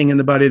anything in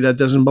the body that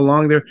doesn't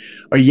belong there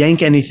or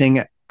yank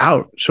anything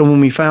out. So when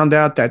we found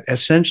out that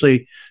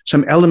essentially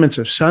some elements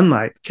of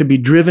sunlight could be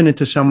driven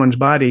into someone's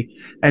body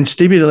and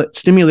stimulate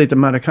the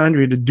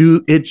mitochondria to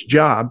do its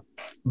job,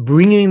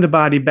 bringing the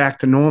body back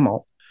to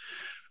normal,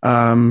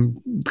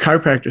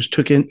 Chiropractors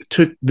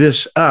took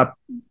this up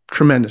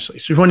tremendously.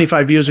 So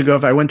 25 years ago,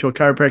 if I went to a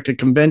chiropractic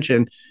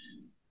convention,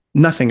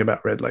 nothing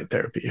about red light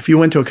therapy. If you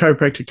went to a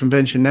chiropractic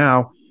convention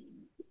now,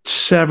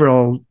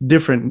 several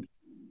different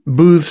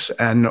booths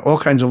and all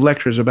kinds of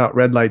lectures about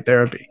red light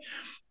therapy.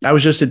 I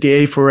was just at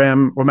the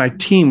A4M, or my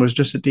team was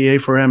just at the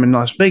A4M in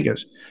Las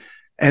Vegas,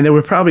 and there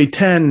were probably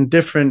 10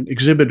 different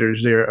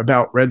exhibitors there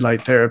about red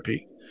light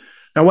therapy.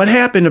 Now, what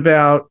happened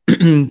about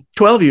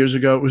 12 years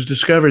ago, it was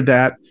discovered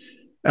that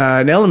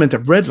an element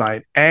of red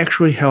light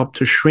actually helped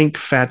to shrink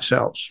fat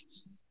cells.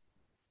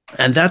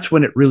 And that's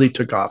when it really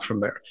took off from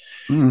there.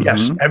 Mm-hmm.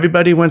 Yes,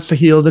 everybody wants to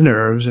heal the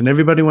nerves, and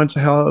everybody wants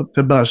to help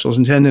the muscles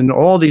and tendon,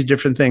 all these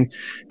different things.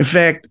 In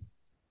fact,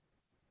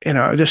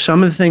 just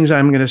some of the things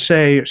I'm going to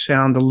say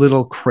sound a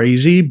little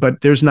crazy,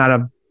 but there's not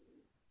a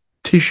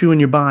tissue in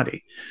your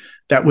body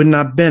that would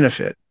not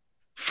benefit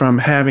from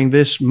having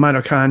this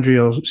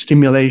mitochondrial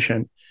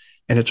stimulation.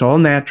 And it's all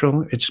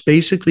natural. It's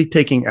basically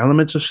taking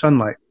elements of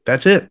sunlight.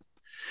 That's it.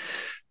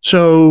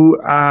 So,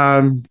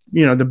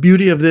 the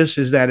beauty of this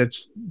is that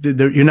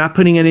you're not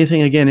putting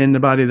anything, again, in the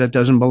body that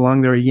doesn't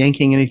belong there, or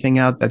yanking anything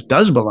out that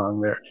does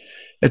belong there.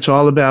 It's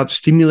all about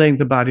stimulating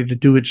the body to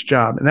do its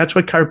job. And that's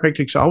what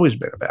chiropractic's always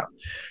been about.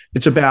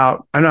 It's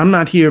about, and I'm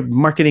not here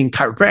marketing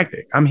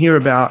chiropractic. I'm here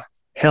about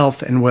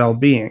health and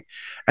well-being.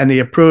 And the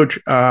approach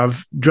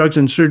of drugs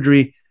and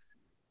surgery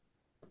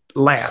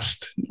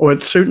last, or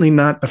it's certainly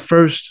not the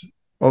first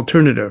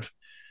alternative.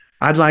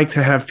 I'd like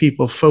to have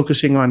people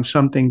focusing on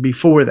something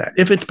before that,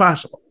 if it's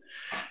possible.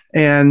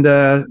 And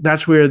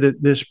that's where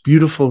this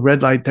beautiful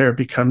red light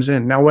therapy comes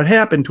in. Now, what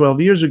happened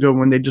 12 years ago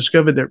when they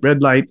discovered that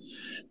red light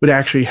would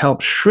actually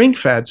help shrink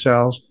fat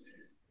cells,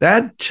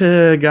 that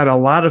got a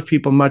lot of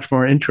people much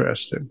more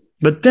interested.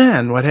 But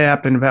then what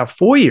happened about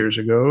 4 years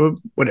ago,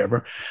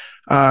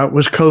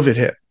 was COVID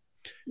hit.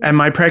 And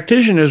my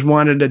practitioners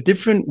wanted a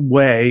different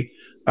way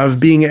of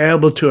being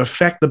able to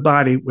affect the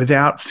body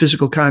without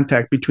physical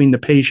contact between the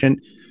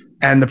patient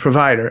and the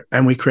provider.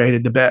 And we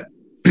created the BET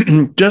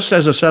just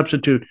as a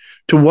substitute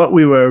to what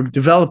we were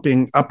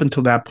developing up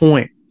until that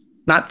point,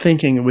 not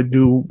thinking it would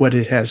do what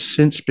it has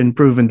since been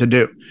proven to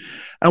do.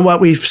 And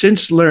what we've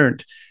since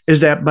learned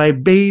is that by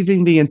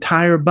bathing the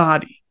entire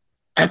body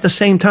at the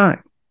same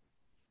time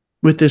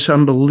with this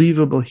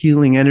unbelievable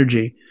healing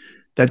energy,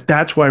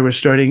 that's why we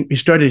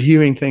started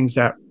hearing things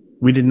that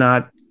we did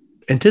not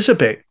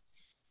anticipate.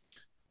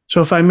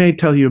 So if I may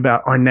tell you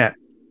about Arnett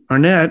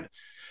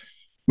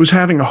was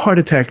having a heart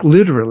attack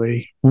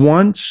literally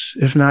once,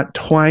 if not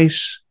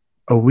twice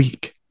a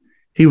week.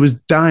 He was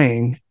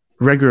dying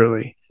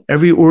regularly.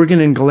 Every organ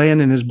and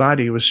gland in his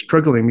body was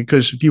struggling,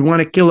 because if you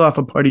want to kill off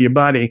a part of your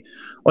body,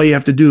 all you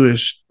have to do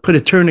is put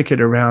a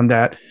tourniquet around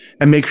that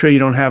and make sure you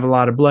don't have a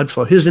lot of blood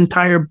flow. His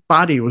entire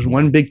body was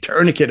one big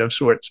tourniquet of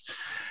sorts.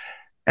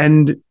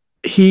 And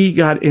he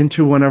got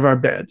into one of our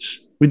beds.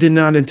 We did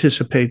not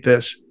anticipate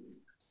this.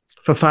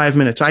 For 5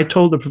 minutes, I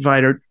told the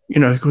provider,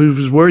 who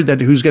was worried that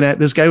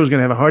this guy was going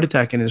to have a heart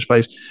attack in his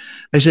place.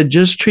 I said,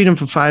 just treat him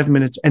for 5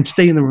 minutes and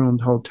stay in the room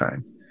the whole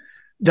time.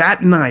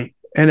 That night,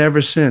 and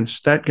ever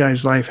since, that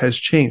guy's life has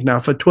changed. Now,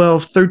 for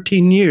 12,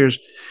 13 years,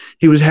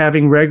 he was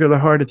having regular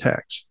heart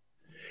attacks.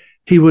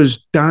 He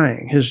was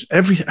dying.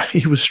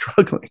 He was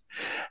struggling.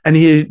 And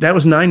that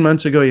was 9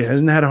 months ago. He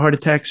hasn't had a heart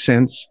attack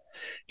since.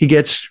 He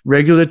gets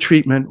regular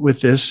treatment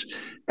with this.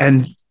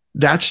 And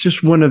that's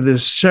just one of the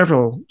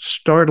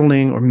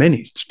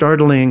many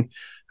startling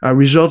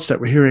results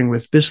that we're hearing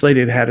with this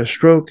lady that had a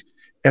stroke.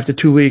 After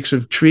 2 weeks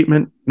of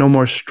treatment, no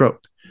more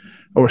stroke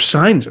or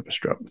signs of a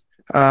stroke.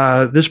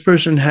 This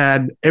person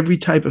had every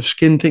type of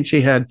skin thing.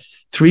 She had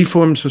 3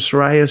 forms of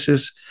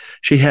psoriasis.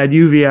 She had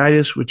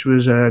uveitis, which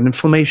was an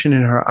inflammation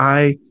in her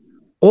eye,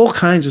 all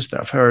kinds of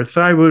stuff. Her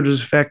thyroid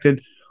was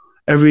affected.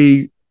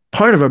 Every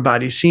part of her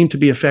body seemed to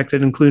be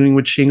affected, including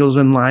with shingles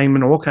and Lyme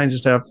and all kinds of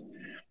stuff.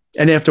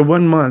 And after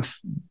 1 month,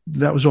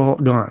 that was all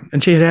gone.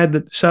 And she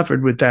had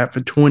suffered with that for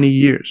 20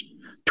 years.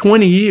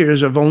 20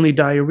 years of only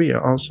diarrhea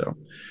also.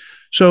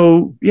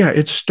 So, yeah,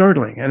 it's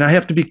startling. And I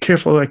have to be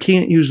careful. I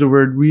can't use the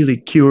word really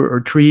cure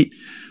or treat.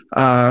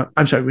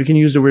 I'm sorry, we can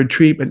use the word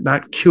treat, but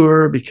not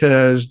cure,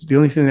 because the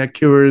only thing that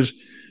cures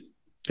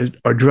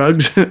are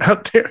drugs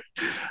out there.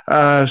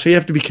 So you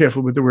have to be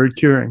careful with the word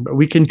curing, but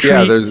we can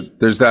treat. Yeah,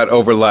 there's that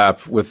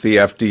overlap with the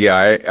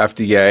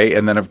FDA,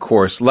 and then, of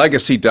course,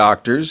 legacy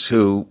doctors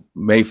who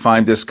may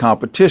find this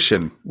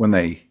competition when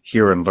they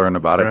hear and learn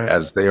about it, right,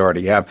 as they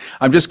already have.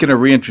 I'm just going to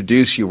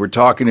reintroduce you. We're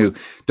talking to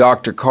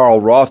Dr.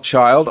 Carl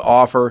Rothschild,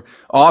 author,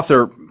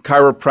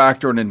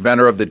 chiropractor, and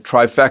inventor of the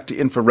Trifecta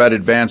Infrared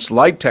Advanced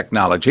Light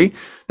Technology.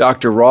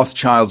 Dr.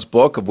 Rothschild's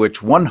book, of which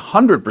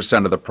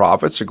 100% of the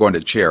profits are going to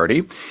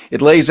charity,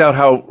 it lays out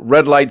how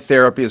red light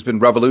therapy has been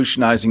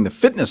revolutionizing the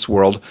fitness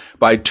world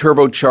by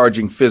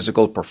turbocharging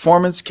physical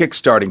performance,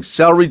 kickstarting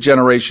cell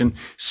regeneration,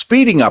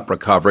 speeding up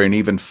recovery, and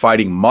even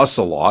fighting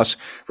muscle loss.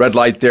 Red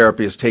light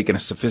therapy has taken a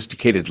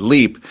sophisticated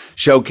leap,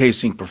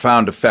 showcasing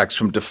profound effects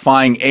from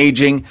defying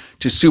aging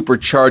to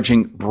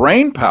supercharging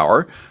brain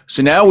power.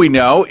 So now we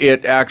know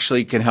it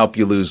actually can help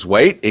you lose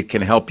weight. It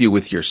can help you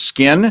with your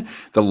skin,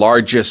 the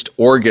largest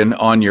organ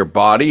on your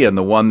body, and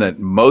the one that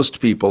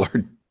most people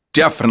are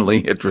definitely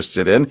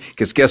interested in,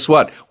 because guess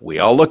what? We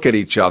all look at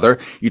each other.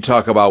 You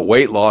talk about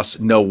weight loss.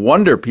 No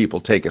wonder people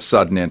take a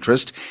sudden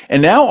interest.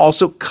 And now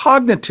also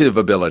cognitive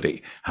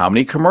ability. How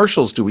many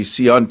commercials do we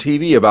see on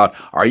TV about,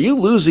 are you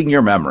losing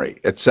your memory,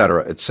 et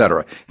cetera, et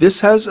cetera?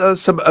 This has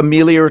some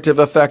ameliorative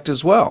effect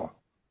as well.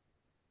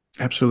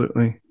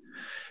 Absolutely.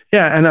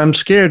 Yeah. And I'm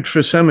scared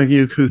for some of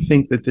you who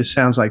think that this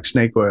sounds like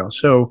snake oil.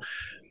 So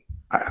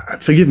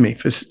forgive me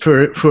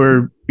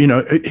for,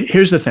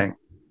 here's the thing.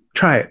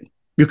 Try it.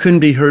 You couldn't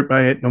be hurt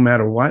by it no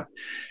matter what.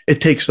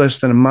 It takes less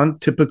than a month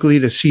typically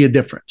to see a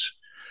difference.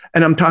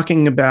 And I'm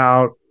talking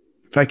about,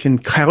 if I can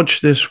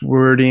couch this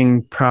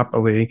wording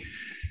properly,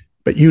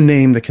 but you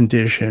name the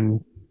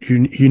condition,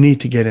 you need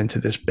to get into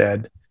this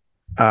bed.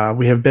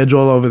 We have beds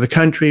all over the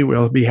country.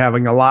 We'll be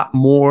having a lot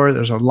more.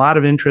 There's a lot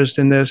of interest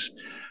in this.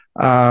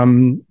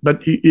 But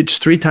it's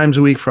 3 times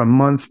a week for a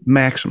month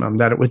maximum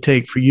that it would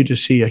take for you to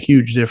see a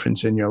huge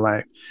difference in your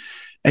life.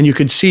 And you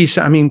could see,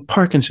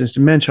 Parkinson's,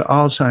 dementia,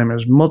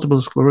 Alzheimer's, multiple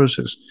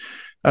sclerosis.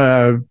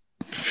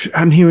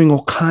 I'm hearing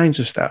all kinds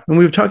of stuff. And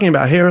we were talking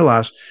about hair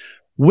loss.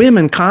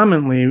 Women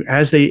commonly,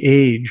 as they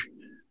age,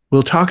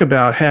 will talk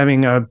about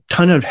having a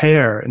ton of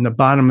hair in the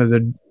bottom of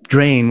the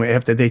drain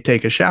after they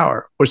take a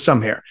shower, or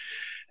some hair.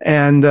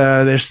 And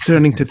they're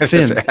starting to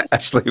thin.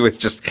 Actually, with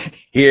just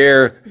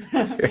hair.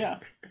 Yeah.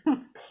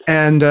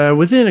 And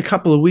within a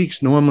couple of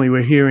weeks, normally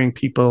we're hearing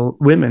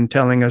women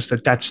telling us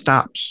that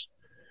stops.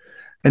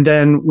 And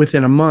then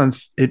within a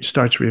month, it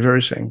starts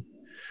reversing.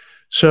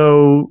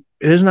 So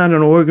it is not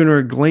an organ or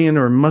a gland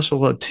or a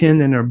muscle or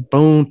tendon or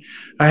bone.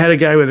 I had a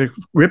guy with a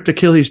ripped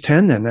Achilles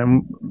tendon,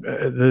 and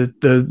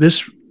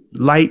this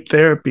light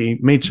therapy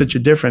made such a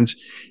difference.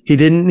 He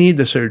didn't need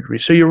the surgery.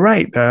 So you're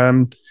right.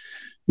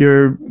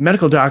 Your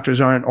medical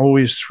doctors aren't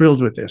always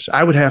thrilled with this.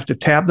 I would have to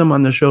tap them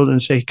on the shoulder and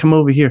say, come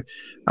over here.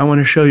 I want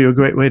to show you a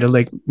great way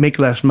to make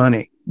less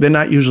money. They're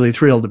not usually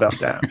thrilled about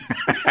that.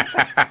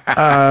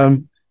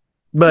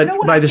 But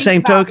by the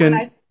same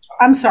token,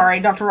 I'm sorry,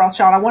 Dr.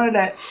 Rothschild, I wanted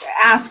to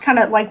ask kind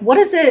of like, what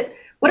does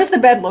the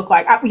bed look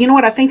like? You know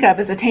what I think of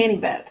is a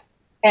tanning bed.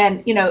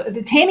 And,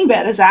 the tanning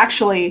bed is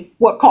actually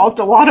what caused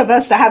a lot of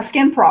us to have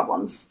skin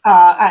problems.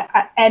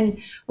 And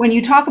when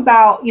you talk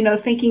about,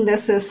 thinking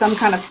this is some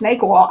kind of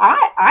snake oil,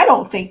 I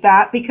don't think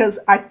that, because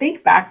I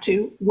think back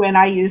to when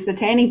I used the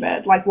tanning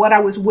bed, like what I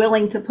was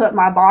willing to put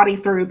my body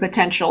through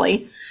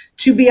potentially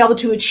to be able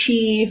to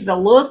achieve the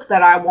look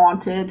that I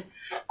wanted.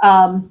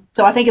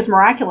 So I think it's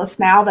miraculous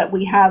now that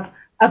we have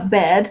a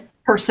bed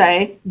per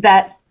se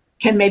that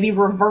can maybe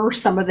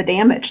reverse some of the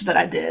damage that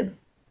I did.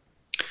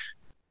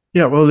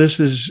 Yeah, well, this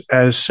is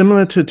as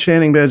similar to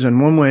tanning beds in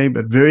one way,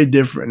 but very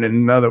different in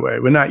another way.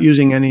 We're not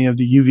using any of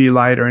the UV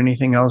light or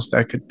anything else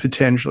that could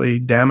potentially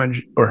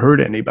damage or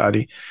hurt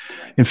anybody.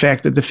 In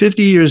fact, at the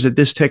 50 years that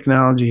this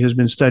technology has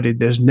been studied,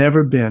 there's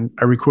never been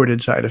a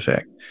recorded side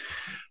effect.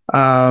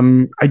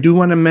 I do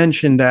want to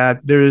mention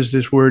that there is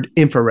this word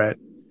infrared.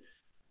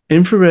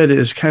 Infrared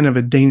is kind of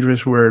a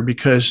dangerous word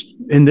because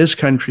in this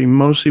country,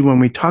 mostly when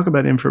we talk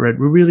about infrared,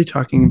 we're really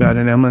talking about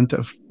an element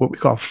of what we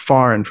call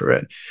far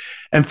infrared.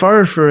 And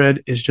far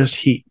infrared is just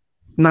heat,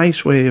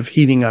 nice way of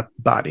heating up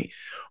body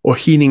or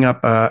heating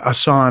up a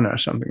sauna or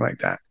something like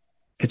that.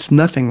 It's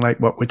nothing like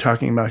what we're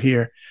talking about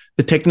here.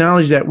 The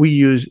technology that we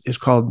use is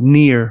called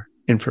near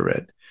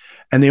infrared.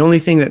 And the only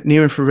thing that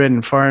near infrared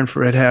and far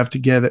infrared have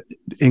together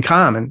in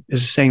common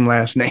is the same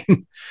last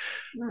name.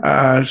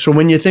 So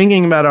when you're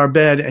thinking about our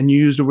bed and you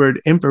use the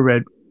word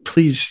infrared,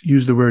 please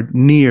use the word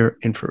near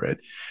infrared.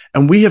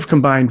 And we have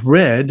combined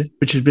red,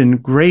 which has been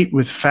great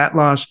with fat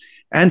loss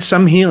and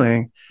some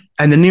healing,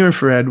 and the near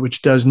infrared,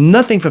 which does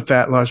nothing for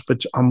fat loss, but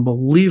it's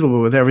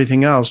unbelievable with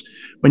everything else.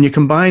 When you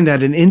combine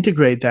that and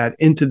integrate that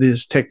into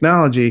this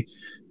technology,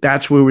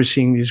 that's where we're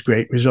seeing these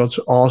great results,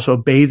 also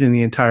bathing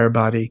the entire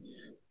body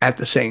at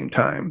the same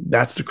time.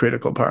 That's the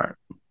critical part.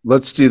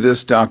 Let's do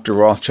this, Dr.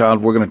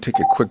 Rothschild. We're going to take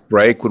a quick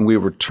break. When we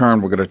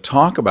return, we're going to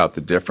talk about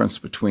the difference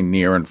between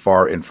near and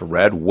far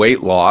infrared,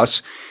 weight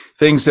loss,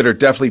 things that are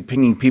definitely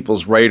pinging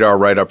people's radar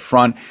right up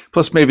front,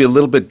 plus maybe a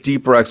little bit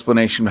deeper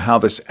explanation of how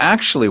this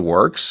actually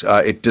works.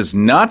 It does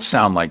not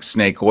sound like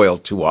snake oil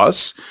to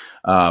us,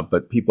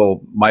 but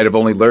people might have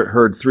only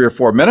heard 3 or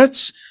 4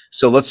 minutes.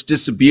 So let's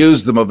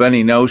disabuse them of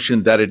any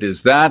notion that it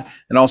is that,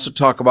 and also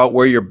talk about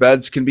where your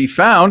beds can be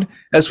found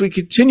as we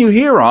continue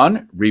here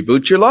on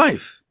Reboot Your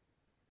Life.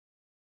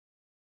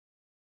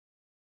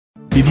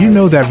 Did you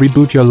know that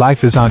Reboot Your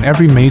Life is on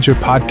every major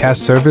podcast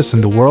service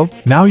in the world?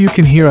 Now you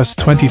can hear us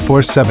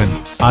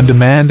 24/7 on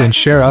demand and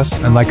share us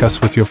and like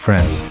us with your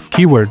friends.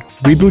 Keyword,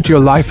 Reboot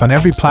Your Life on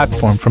every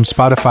platform from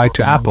Spotify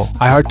to Apple,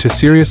 iHeart to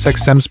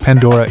SiriusXM's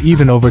Pandora,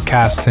 even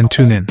Overcast and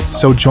TuneIn.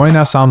 So join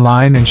us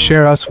online and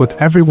share us with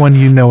everyone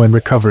you know in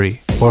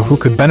recovery or who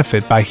could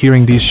benefit by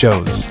hearing these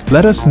shows.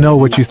 Let us know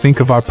what you think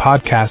of our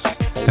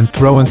podcasts and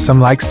throw in some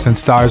likes and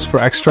stars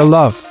for extra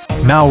love.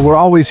 Now we're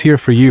always here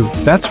for you.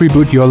 That's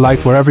Reboot Your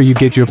Life wherever you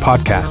get your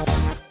podcasts.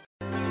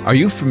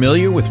 Are you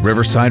familiar with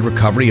Riverside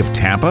Recovery of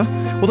Tampa?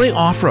 Well, they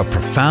offer a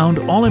profound,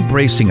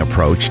 all-embracing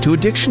approach to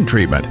addiction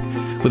treatment.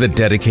 With a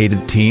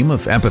dedicated team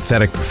of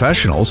empathetic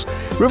professionals,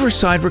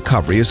 Riverside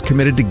Recovery is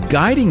committed to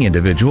guiding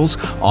individuals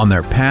on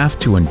their path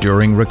to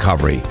enduring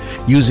recovery,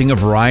 using a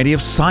variety of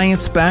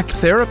science-backed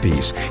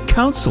therapies,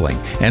 counseling,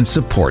 and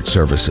support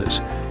services.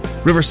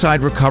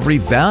 Riverside Recovery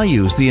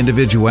values the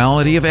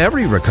individuality of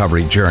every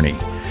recovery journey.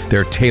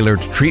 Their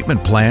tailored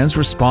treatment plans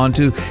respond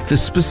to the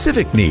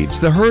specific needs,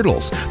 the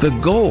hurdles, the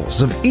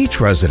goals of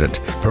each resident,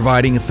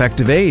 providing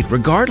effective aid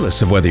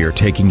regardless of whether you're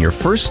taking your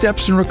first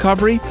steps in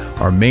recovery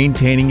or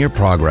maintaining your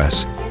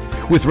progress.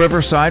 With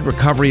Riverside,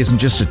 recovery isn't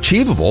just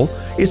achievable,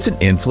 it's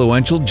an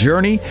influential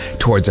journey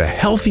towards a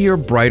healthier,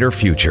 brighter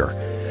future.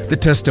 The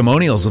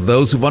testimonials of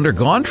those who've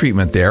undergone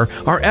treatment there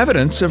are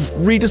evidence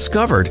of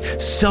rediscovered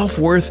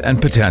self-worth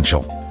and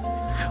potential.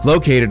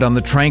 Located on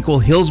the tranquil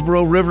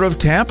Hillsborough River of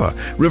Tampa,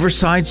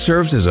 Riverside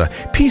serves as a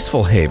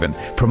peaceful haven,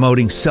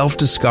 promoting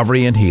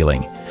self-discovery and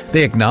healing.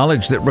 They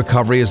acknowledge that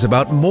recovery is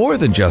about more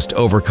than just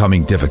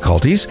overcoming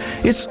difficulties.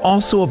 It's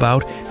also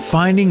about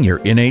finding your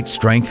innate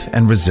strength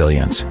and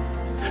resilience.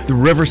 The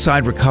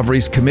Riverside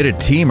Recovery's committed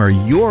team are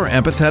your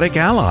empathetic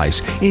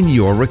allies in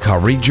your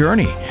recovery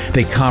journey.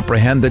 They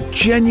comprehend that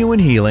genuine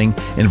healing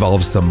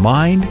involves the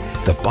mind,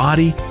 the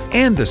body,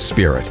 and the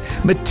spirit,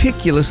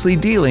 meticulously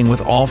dealing with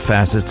all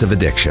facets of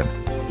addiction.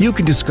 You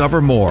can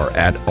discover more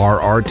at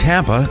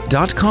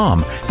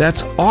rrtampa.com.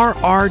 That's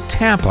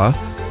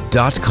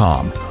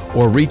rrtampa.com.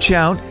 Or reach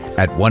out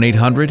at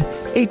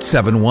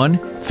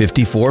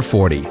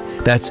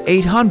 1-800-871-5440. That's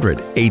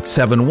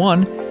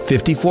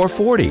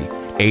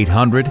 800-871-5440.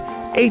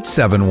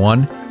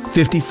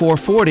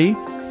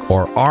 800-871-5440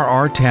 or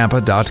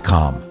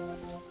rrtampa.com.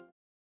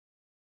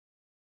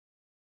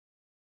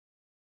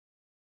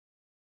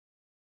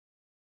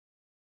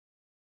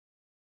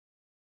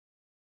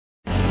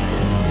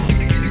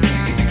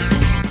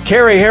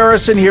 Carrie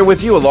Harrison here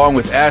with you, along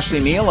with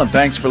Ashley Neal, and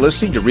thanks for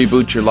listening to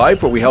Reboot Your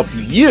Life, where we help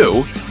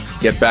you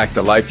get back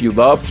the life you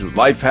love through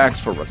life hacks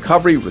for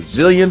recovery,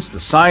 resilience,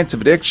 the science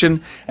of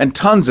addiction, and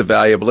tons of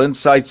valuable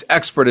insights,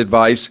 expert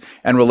advice,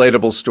 and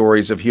relatable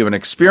stories of human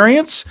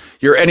experience.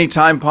 Your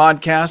Anytime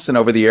podcasts and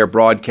over-the-air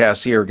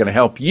broadcasts here are going to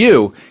help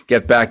you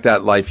get back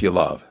that life you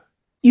love.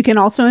 You can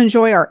also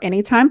enjoy our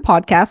Anytime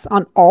podcasts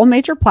on all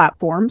major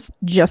platforms.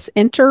 Just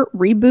enter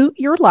Reboot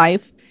Your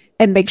Life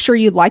and make sure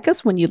you like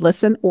us when you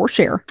listen or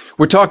share.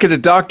 We're talking to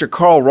Dr.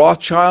 Carl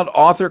Rothschild,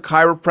 author,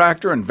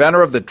 chiropractor,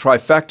 inventor of the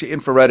Trifecta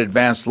Infrared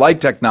Advanced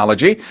Light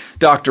Technology.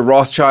 Dr.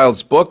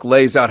 Rothschild's book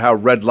lays out how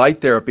red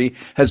light therapy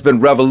has been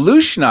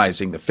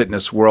revolutionizing the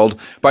fitness world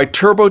by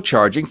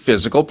turbocharging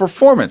physical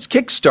performance,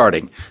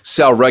 kickstarting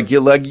cell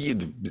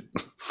regeneration.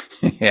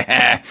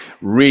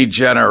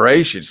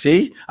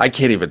 See, I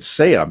can't even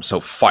say it. I'm so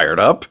fired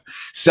up.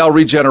 Cell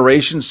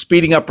regeneration,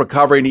 speeding up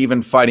recovery, and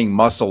even fighting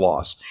muscle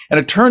loss. And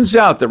it turns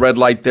out that red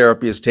light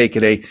therapy has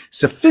taken a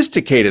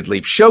sophisticated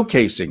leap,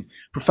 showcasing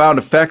profound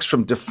effects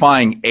from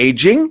defying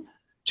aging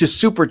to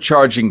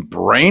supercharging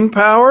brain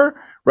power.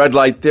 Red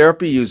light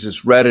therapy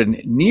uses red and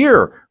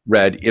near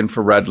red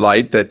infrared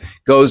light that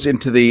goes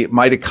into the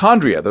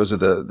mitochondria. Those are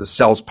the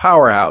cell's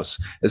powerhouse,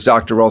 as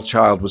Dr.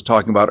 Rothschild was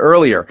talking about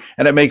earlier.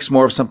 And it makes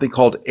more of something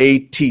called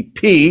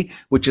ATP,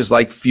 which is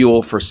like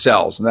fuel for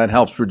cells. And that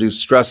helps reduce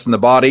stress in the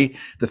body.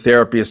 The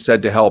therapy is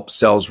said to help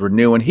cells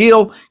renew and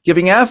heal,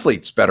 giving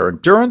athletes better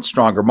endurance,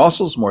 stronger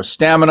muscles, more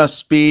stamina,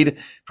 speed,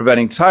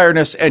 preventing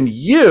tiredness, and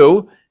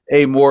you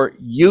a more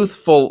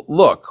youthful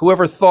look.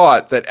 Whoever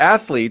thought that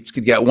athletes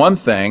could get one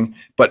thing,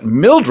 but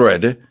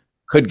Mildred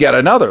could get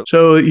another?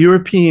 So,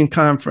 European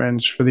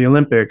conference for the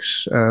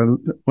Olympics,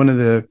 one of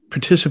the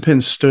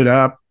participants stood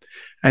up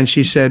and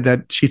she said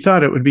that she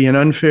thought it would be an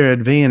unfair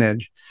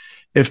advantage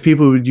if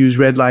people would use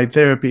red light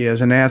therapy as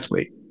an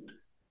athlete.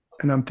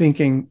 And I'm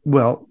thinking,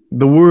 well,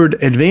 the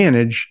word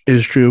advantage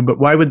is true, but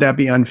why would that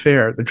be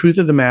unfair? The truth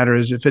of the matter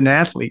is, if an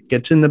athlete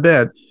gets in the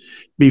bed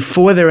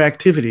before their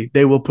activity,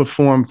 they will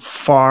perform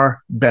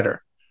far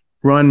better,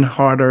 run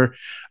harder.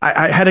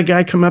 I had a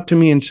guy come up to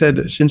me and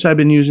said, since I've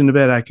been using the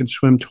bed, I can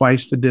swim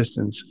twice the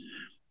distance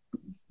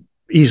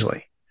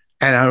easily.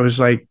 And I was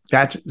like,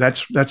 that's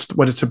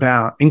what it's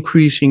about.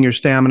 Increasing your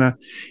stamina,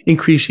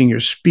 increasing your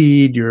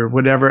speed, your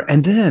whatever.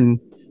 And then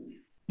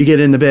you get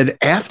in the bed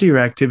after your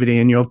activity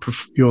and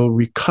you'll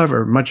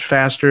recover much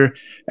faster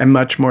and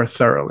much more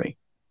thoroughly.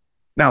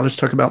 Now let's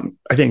talk about,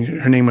 I think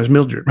her name was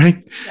Mildred,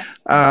 right?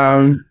 Yes.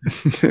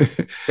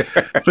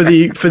 For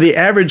the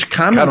average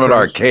common kind of an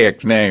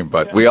archaic name,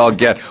 but we all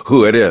get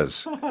who it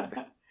is.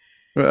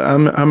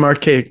 I'm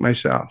archaic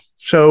myself.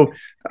 So,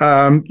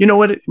 you know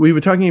what? We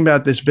were talking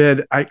about this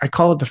bed. I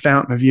call it the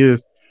fountain of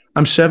youth.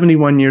 I'm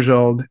 71 years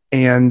old,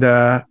 and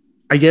I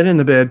get in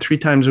the bed 3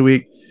 times a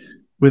week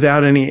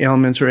without any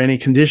ailments or any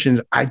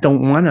conditions. I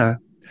don't want to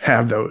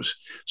have those.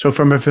 So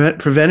from a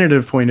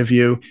preventative point of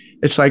view,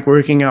 it's like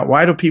working out.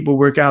 Why do people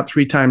work out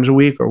 3 times a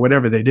week or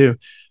whatever they do?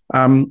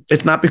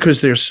 It's not because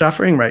they're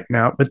suffering right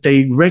now, but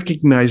they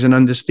recognize and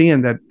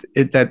understand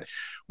that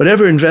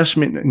whatever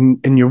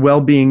investment in your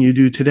well-being you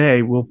do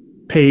today will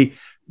pay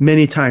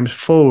many times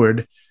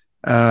forward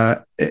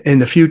in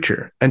the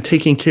future, and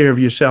taking care of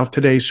yourself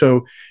today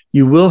so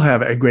you will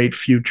have a great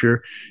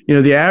future. You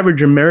know, the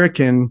average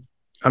American,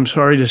 I'm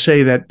sorry to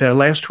say that their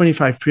last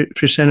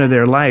 25% of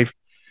their life,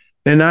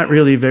 they're not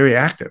really very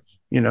active.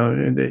 You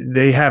know,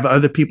 they have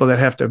other people that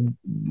have to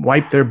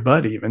wipe their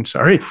butt even,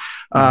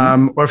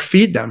 or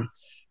feed them.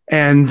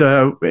 And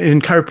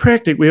in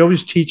chiropractic, we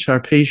always teach our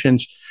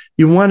patients,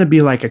 you want to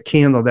be like a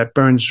candle that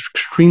burns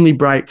extremely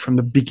bright from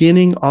the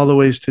beginning all the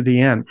ways to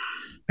the end,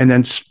 and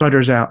then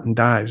sputters out and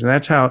dies. And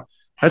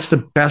that's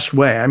the best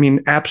way. I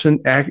mean,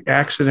 absent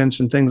accidents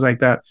and things like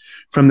that,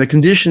 from the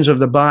conditions of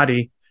the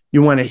body,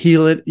 you want to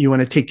heal it. You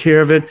want to take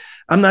care of it.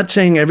 I'm not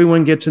saying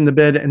everyone gets in the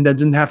bed and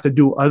doesn't have to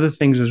do other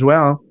things as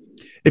well.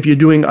 If you're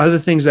doing other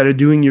things that are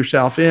doing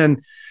yourself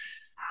in,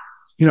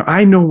 you know,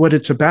 I know what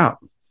it's about.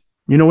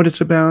 You know what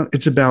it's about?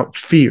 It's about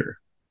fear.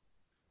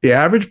 The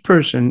average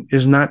person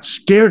is not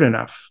scared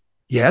enough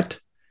yet.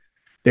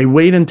 They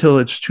wait until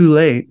it's too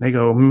late. They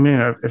go,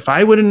 man, if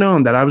I would have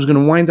known that I was going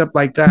to wind up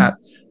like that,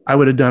 I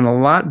would have done a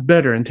lot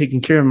better in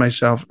taking care of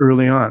myself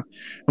early on.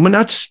 And we're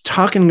not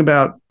talking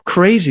about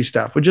crazy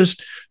stuff. We're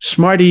just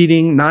smart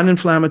eating,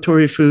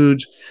 non-inflammatory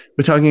foods.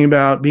 We're talking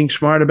about being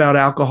smart about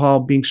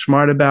alcohol, being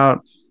smart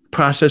about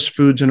processed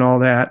foods and all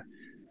that.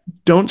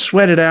 Don't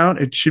sweat it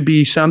out. It should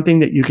be something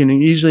that you can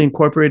easily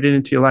incorporate it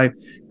into your life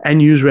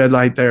and use red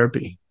light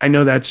therapy. I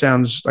know that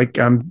sounds like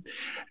I'm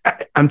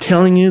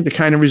telling you, the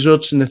kind of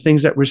results and the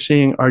things that we're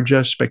seeing are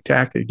just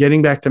spectacular.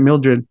 Getting back to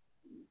Mildred,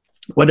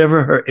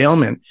 whatever her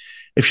ailment,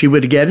 if she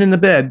would get in the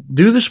bed,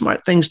 do the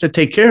smart things to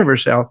take care of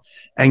herself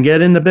and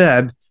get in the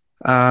bed,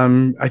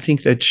 I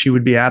think that she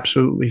would be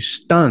absolutely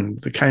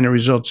stunned, the kind of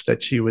results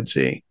that she would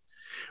see.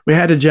 We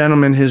had a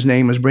gentleman, his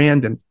name was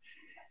Brandon,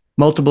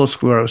 multiple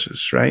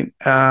sclerosis, right?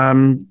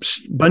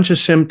 Bunch of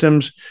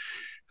symptoms.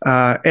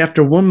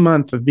 After 1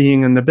 month of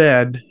being in the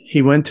bed,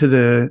 he went to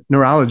the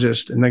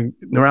neurologist, and the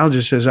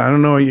neurologist says, I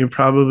don't know, you're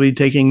probably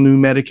taking new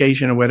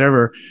medication or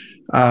whatever,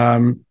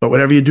 but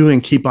whatever you're doing,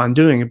 keep on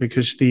doing it,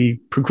 because the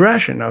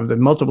progression of the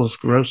multiple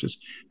sclerosis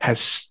has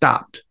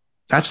stopped.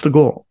 That's the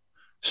goal,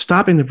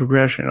 stopping the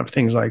progression of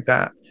things like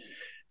that.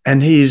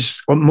 And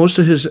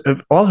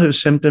all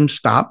his symptoms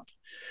stopped.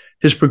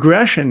 His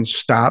progression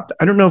stopped.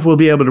 I don't know if we'll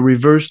be able to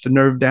reverse the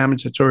nerve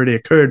damage that's already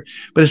occurred,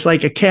 but it's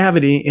like a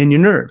cavity in your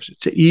nerves.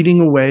 It's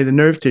eating away the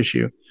nerve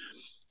tissue.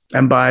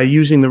 And by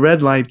using the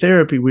red light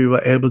therapy, we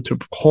were able to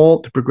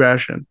halt the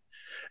progression.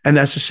 And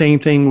that's the same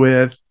thing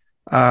with,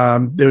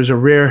 there's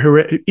rare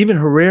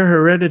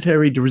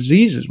hereditary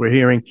diseases. We're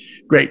hearing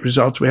great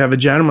results. We have a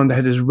gentleman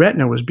that his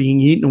retina was being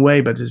eaten away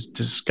by this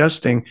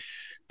disgusting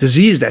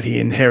disease that he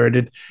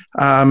inherited.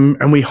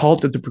 And we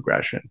halted the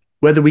progression.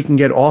 Whether we can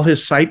get all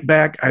his sight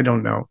back, I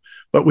don't know.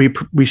 But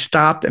we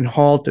stopped and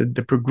halted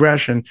the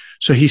progression,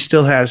 so he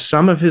still has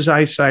some of his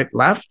eyesight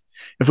left.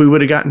 If we would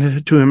have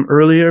gotten to him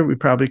earlier, we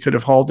probably could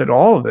have halted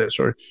all of this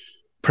or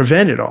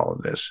prevented all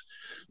of this.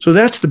 So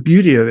that's the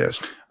beauty of this.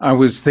 I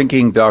was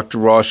thinking, Dr.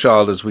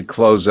 Rothschild, as we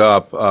close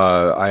up,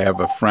 I have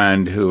a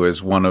friend who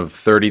is one of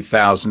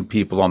 30,000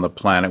 people on the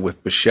planet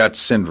with Behçet's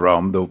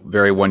syndrome, the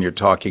very one you're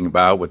talking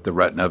about with the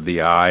retina of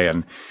the eye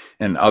and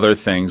other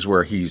things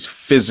where he's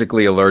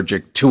physically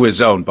allergic to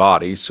his own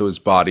body. So his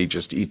body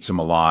just eats him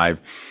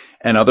alive,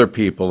 and other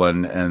people,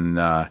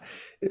 and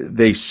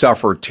they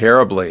suffer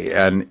terribly.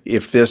 And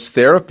if this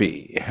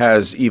therapy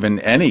has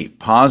even any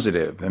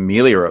positive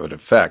ameliorative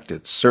effect,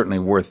 it's certainly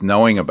worth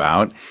knowing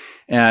about.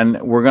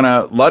 And we're going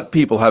to let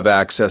people have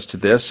access to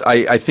this.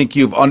 I think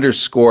you've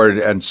underscored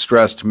and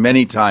stressed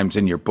many times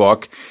in your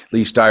book, at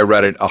least I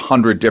read it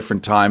 100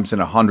 different times in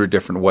 100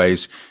 different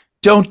ways.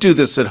 Don't do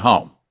this at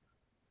home.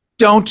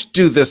 Don't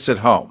do this at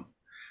home.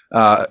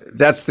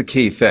 That's the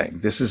key thing.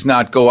 This is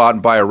not go out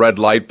and buy a red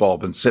light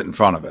bulb and sit in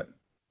front of it.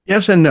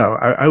 Yes and no.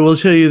 I will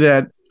tell you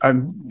that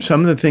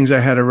some of the things I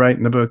had to write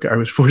in the book, I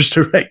was forced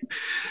to write.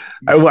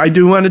 I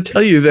do want to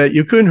tell you that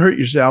you couldn't hurt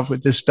yourself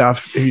with this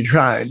stuff if you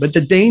tried. But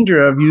the danger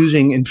of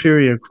using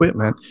inferior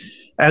equipment,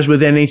 as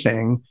with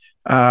anything,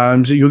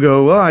 so you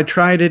go, well, I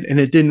tried it and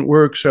it didn't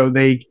work. So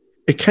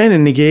it kind of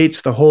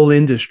negates the whole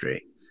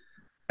industry.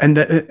 And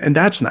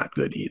that's not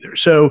good either.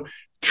 So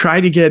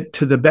try to get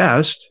to the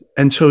best.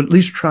 And so at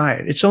least try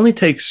it. It only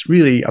takes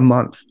really a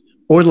month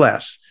or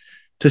less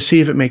to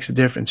see if it makes a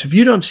difference. If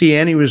you don't see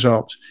any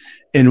results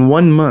in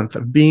 1 month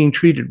of being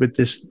treated with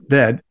this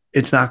bed,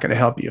 it's not going to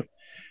help you.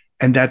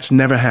 And that's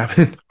never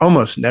happened,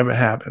 almost never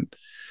happened.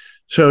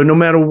 So no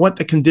matter what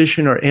the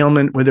condition or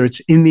ailment, whether it's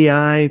in the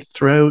eye,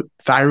 throat,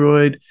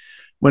 thyroid,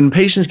 when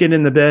patients get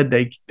in the bed,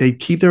 they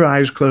keep their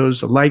eyes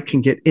closed. The light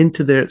can get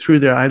through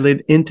their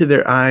eyelid, into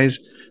their eyes,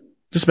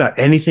 just about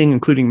anything,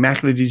 including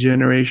macular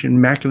degeneration,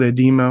 macular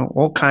edema,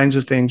 all kinds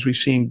of things. We've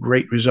seen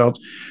great results.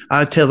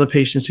 I tell the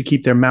patients to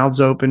keep their mouths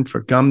open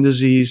for gum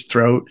disease,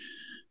 throat,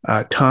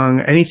 tongue,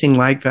 anything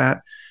like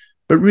that.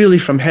 But really,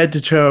 from head to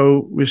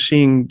toe, we're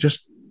seeing just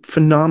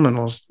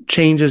phenomenal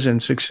changes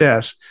and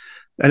success.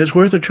 And it's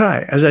worth a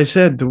try. As I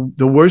said,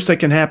 the worst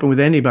that can happen with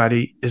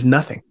anybody is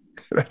nothing.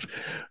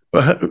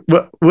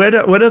 What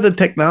other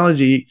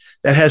technology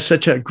that has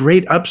such a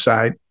great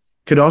upside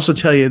could also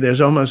tell you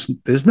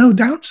there's no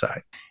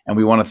downside. And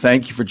we want to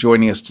thank you for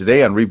joining us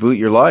today on Reboot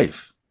Your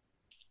Life.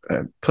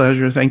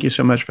 Pleasure. Thank you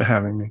so much for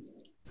having me.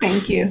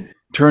 Thank you.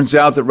 Turns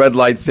out that red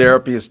light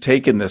therapy has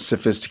taken this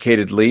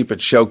sophisticated leap. It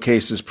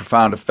showcases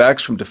profound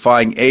effects from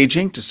defying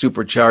aging to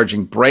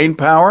supercharging brain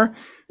power.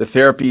 The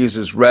therapy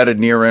uses red and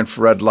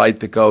near-infrared light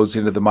that goes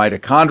into the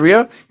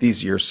mitochondria.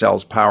 These are your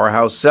cell's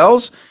powerhouse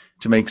cells,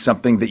 to make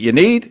something that you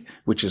need,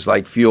 which is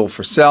like fuel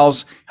for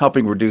cells,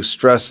 helping reduce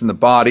stress in the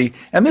body.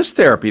 And this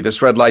therapy,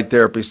 this red light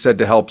therapy, is said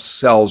to help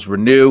cells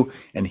renew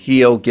and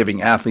heal,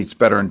 giving athletes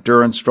better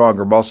endurance,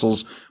 stronger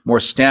muscles, more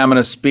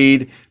stamina,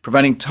 speed,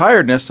 preventing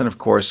tiredness, and of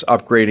course,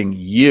 upgrading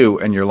you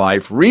and your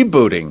life,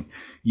 rebooting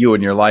you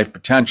and your life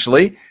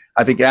potentially.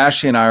 I think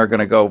Ashley and I are going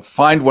to go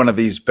find one of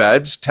these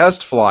beds,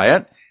 test fly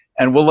it,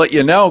 and we'll let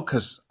you know,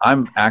 because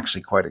I'm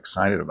actually quite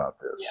excited about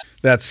this.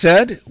 That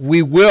said,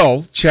 we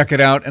will check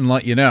it out and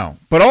let you know.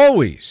 But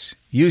always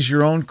use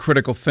your own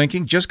critical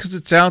thinking. Just because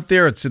it's out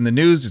there, it's in the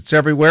news, it's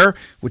everywhere,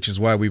 which is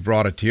why we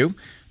brought it to you,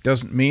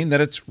 doesn't mean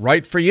that it's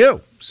right for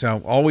you.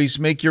 So always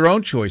make your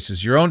own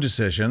choices, your own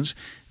decisions.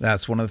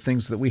 That's one of the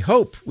things that we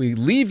hope we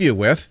leave you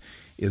with,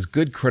 is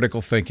good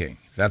critical thinking.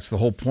 That's the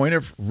whole point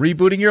of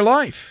rebooting your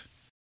life.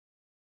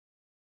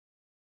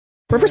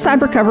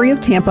 Riverside Recovery of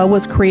Tampa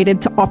was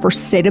created to offer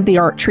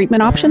state-of-the-art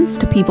treatment options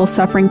to people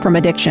suffering from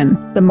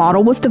addiction. The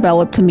model was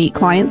developed to meet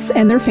clients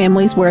and their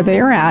families where they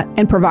are at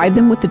and provide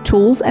them with the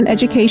tools and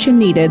education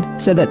needed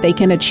so that they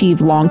can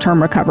achieve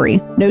long-term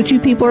recovery. No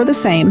two people are the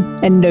same,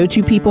 and no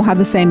two people have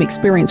the same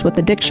experience with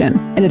addiction.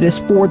 And it is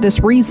for this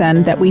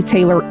reason that we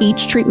tailor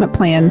each treatment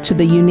plan to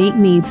the unique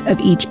needs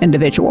of each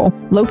individual.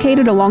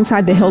 Located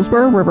alongside the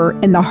Hillsborough River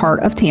in the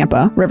heart of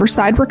Tampa,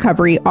 Riverside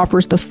Recovery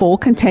offers the full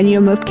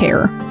continuum of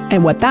care.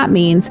 And what that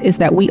means is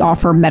that we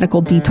offer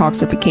medical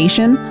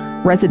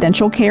detoxification,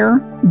 residential care,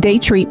 day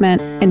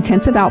treatment,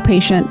 intensive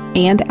outpatient,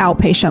 and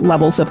outpatient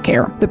levels of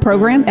care. The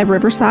program at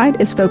Riverside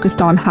is focused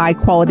on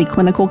high-quality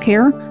clinical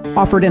care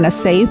offered in a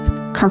safe,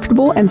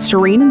 comfortable, and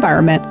serene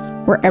environment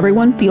where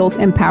everyone feels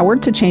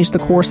empowered to change the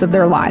course of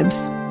their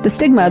lives. The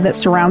stigma that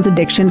surrounds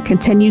addiction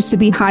continues to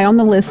be high on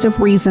the list of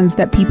reasons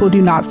that people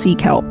do not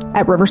seek help.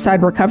 At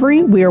Riverside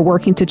Recovery, we are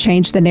working to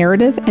change the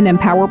narrative and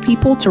empower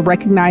people to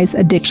recognize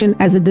addiction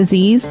as a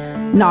disease,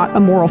 not a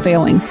moral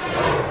failing.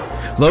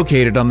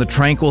 Located on the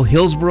tranquil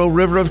Hillsborough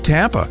River of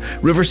Tampa,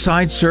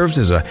 Riverside serves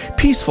as a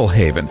peaceful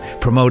haven,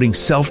 promoting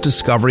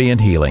self-discovery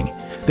and healing.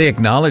 They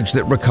acknowledge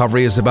that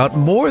recovery is about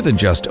more than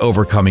just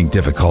overcoming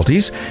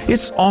difficulties.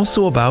 It's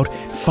also about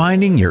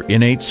finding your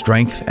innate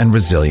strength and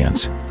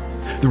resilience.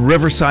 The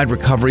Riverside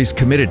Recovery's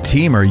committed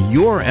team are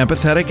your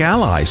empathetic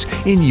allies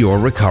in your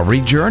recovery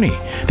journey.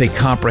 They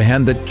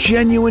comprehend that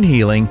genuine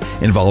healing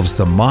involves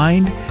the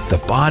mind, the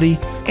body,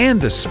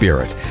 and the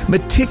spirit,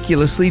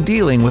 meticulously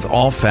dealing with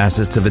all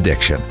facets of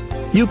addiction.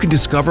 You can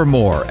discover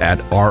more at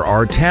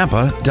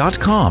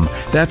rrtampa.com.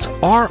 That's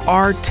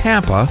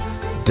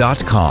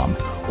rrtampa.com.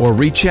 Or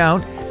reach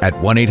out at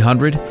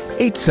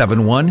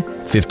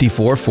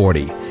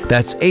 1-800-871-5440.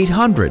 That's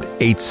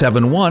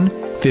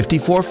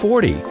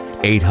 800-871-5440.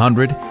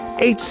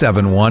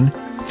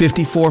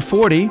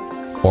 800-871-5440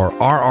 or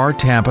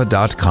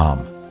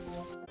rrtampa.com.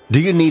 Do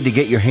you need to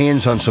get your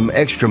hands on some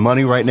extra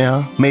money right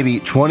now?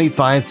 Maybe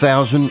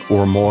 $25,000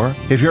 or more?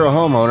 If you're a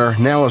homeowner,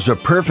 now is a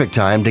perfect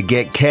time to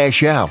get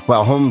cash out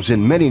while homes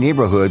in many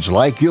neighborhoods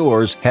like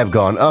yours have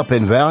gone up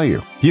in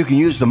value. You can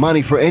use the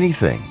money for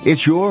anything.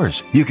 It's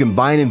yours. You can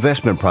buy an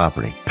investment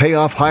property, pay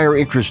off higher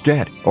interest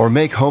debt, or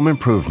make home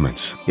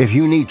improvements. If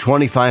you need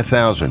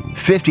 $25,000,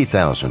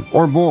 $50,000,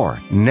 or more,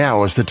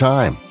 now is the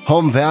time.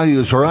 Home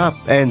values are up,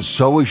 and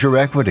so is your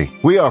equity.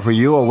 We offer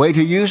you a way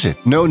to use it.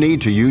 No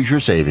need to use your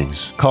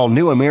savings. Call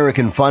New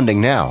American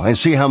Funding now and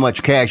see how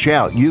much cash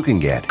out you can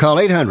get. Call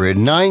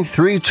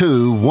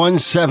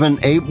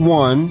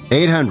 800-932-1781.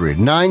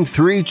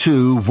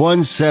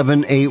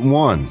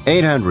 800-932-1781.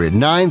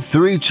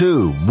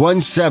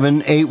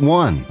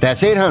 800-932-1781.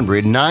 That's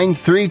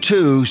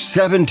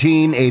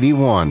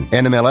 800-932-1781.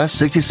 NMLS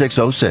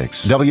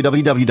 6606.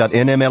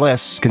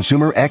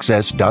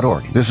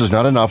 www.nmlsconsumeraccess.org. This is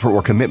not an offer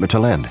or commitment to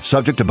lend.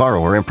 Subject to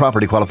borrower and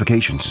property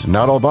qualifications.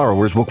 Not all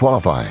borrowers will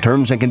qualify.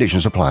 Terms and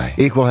conditions apply.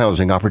 Equal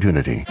housing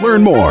opportunity.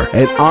 Learn more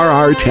at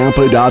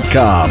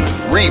rrtampa.com.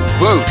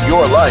 Reboot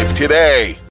your life today.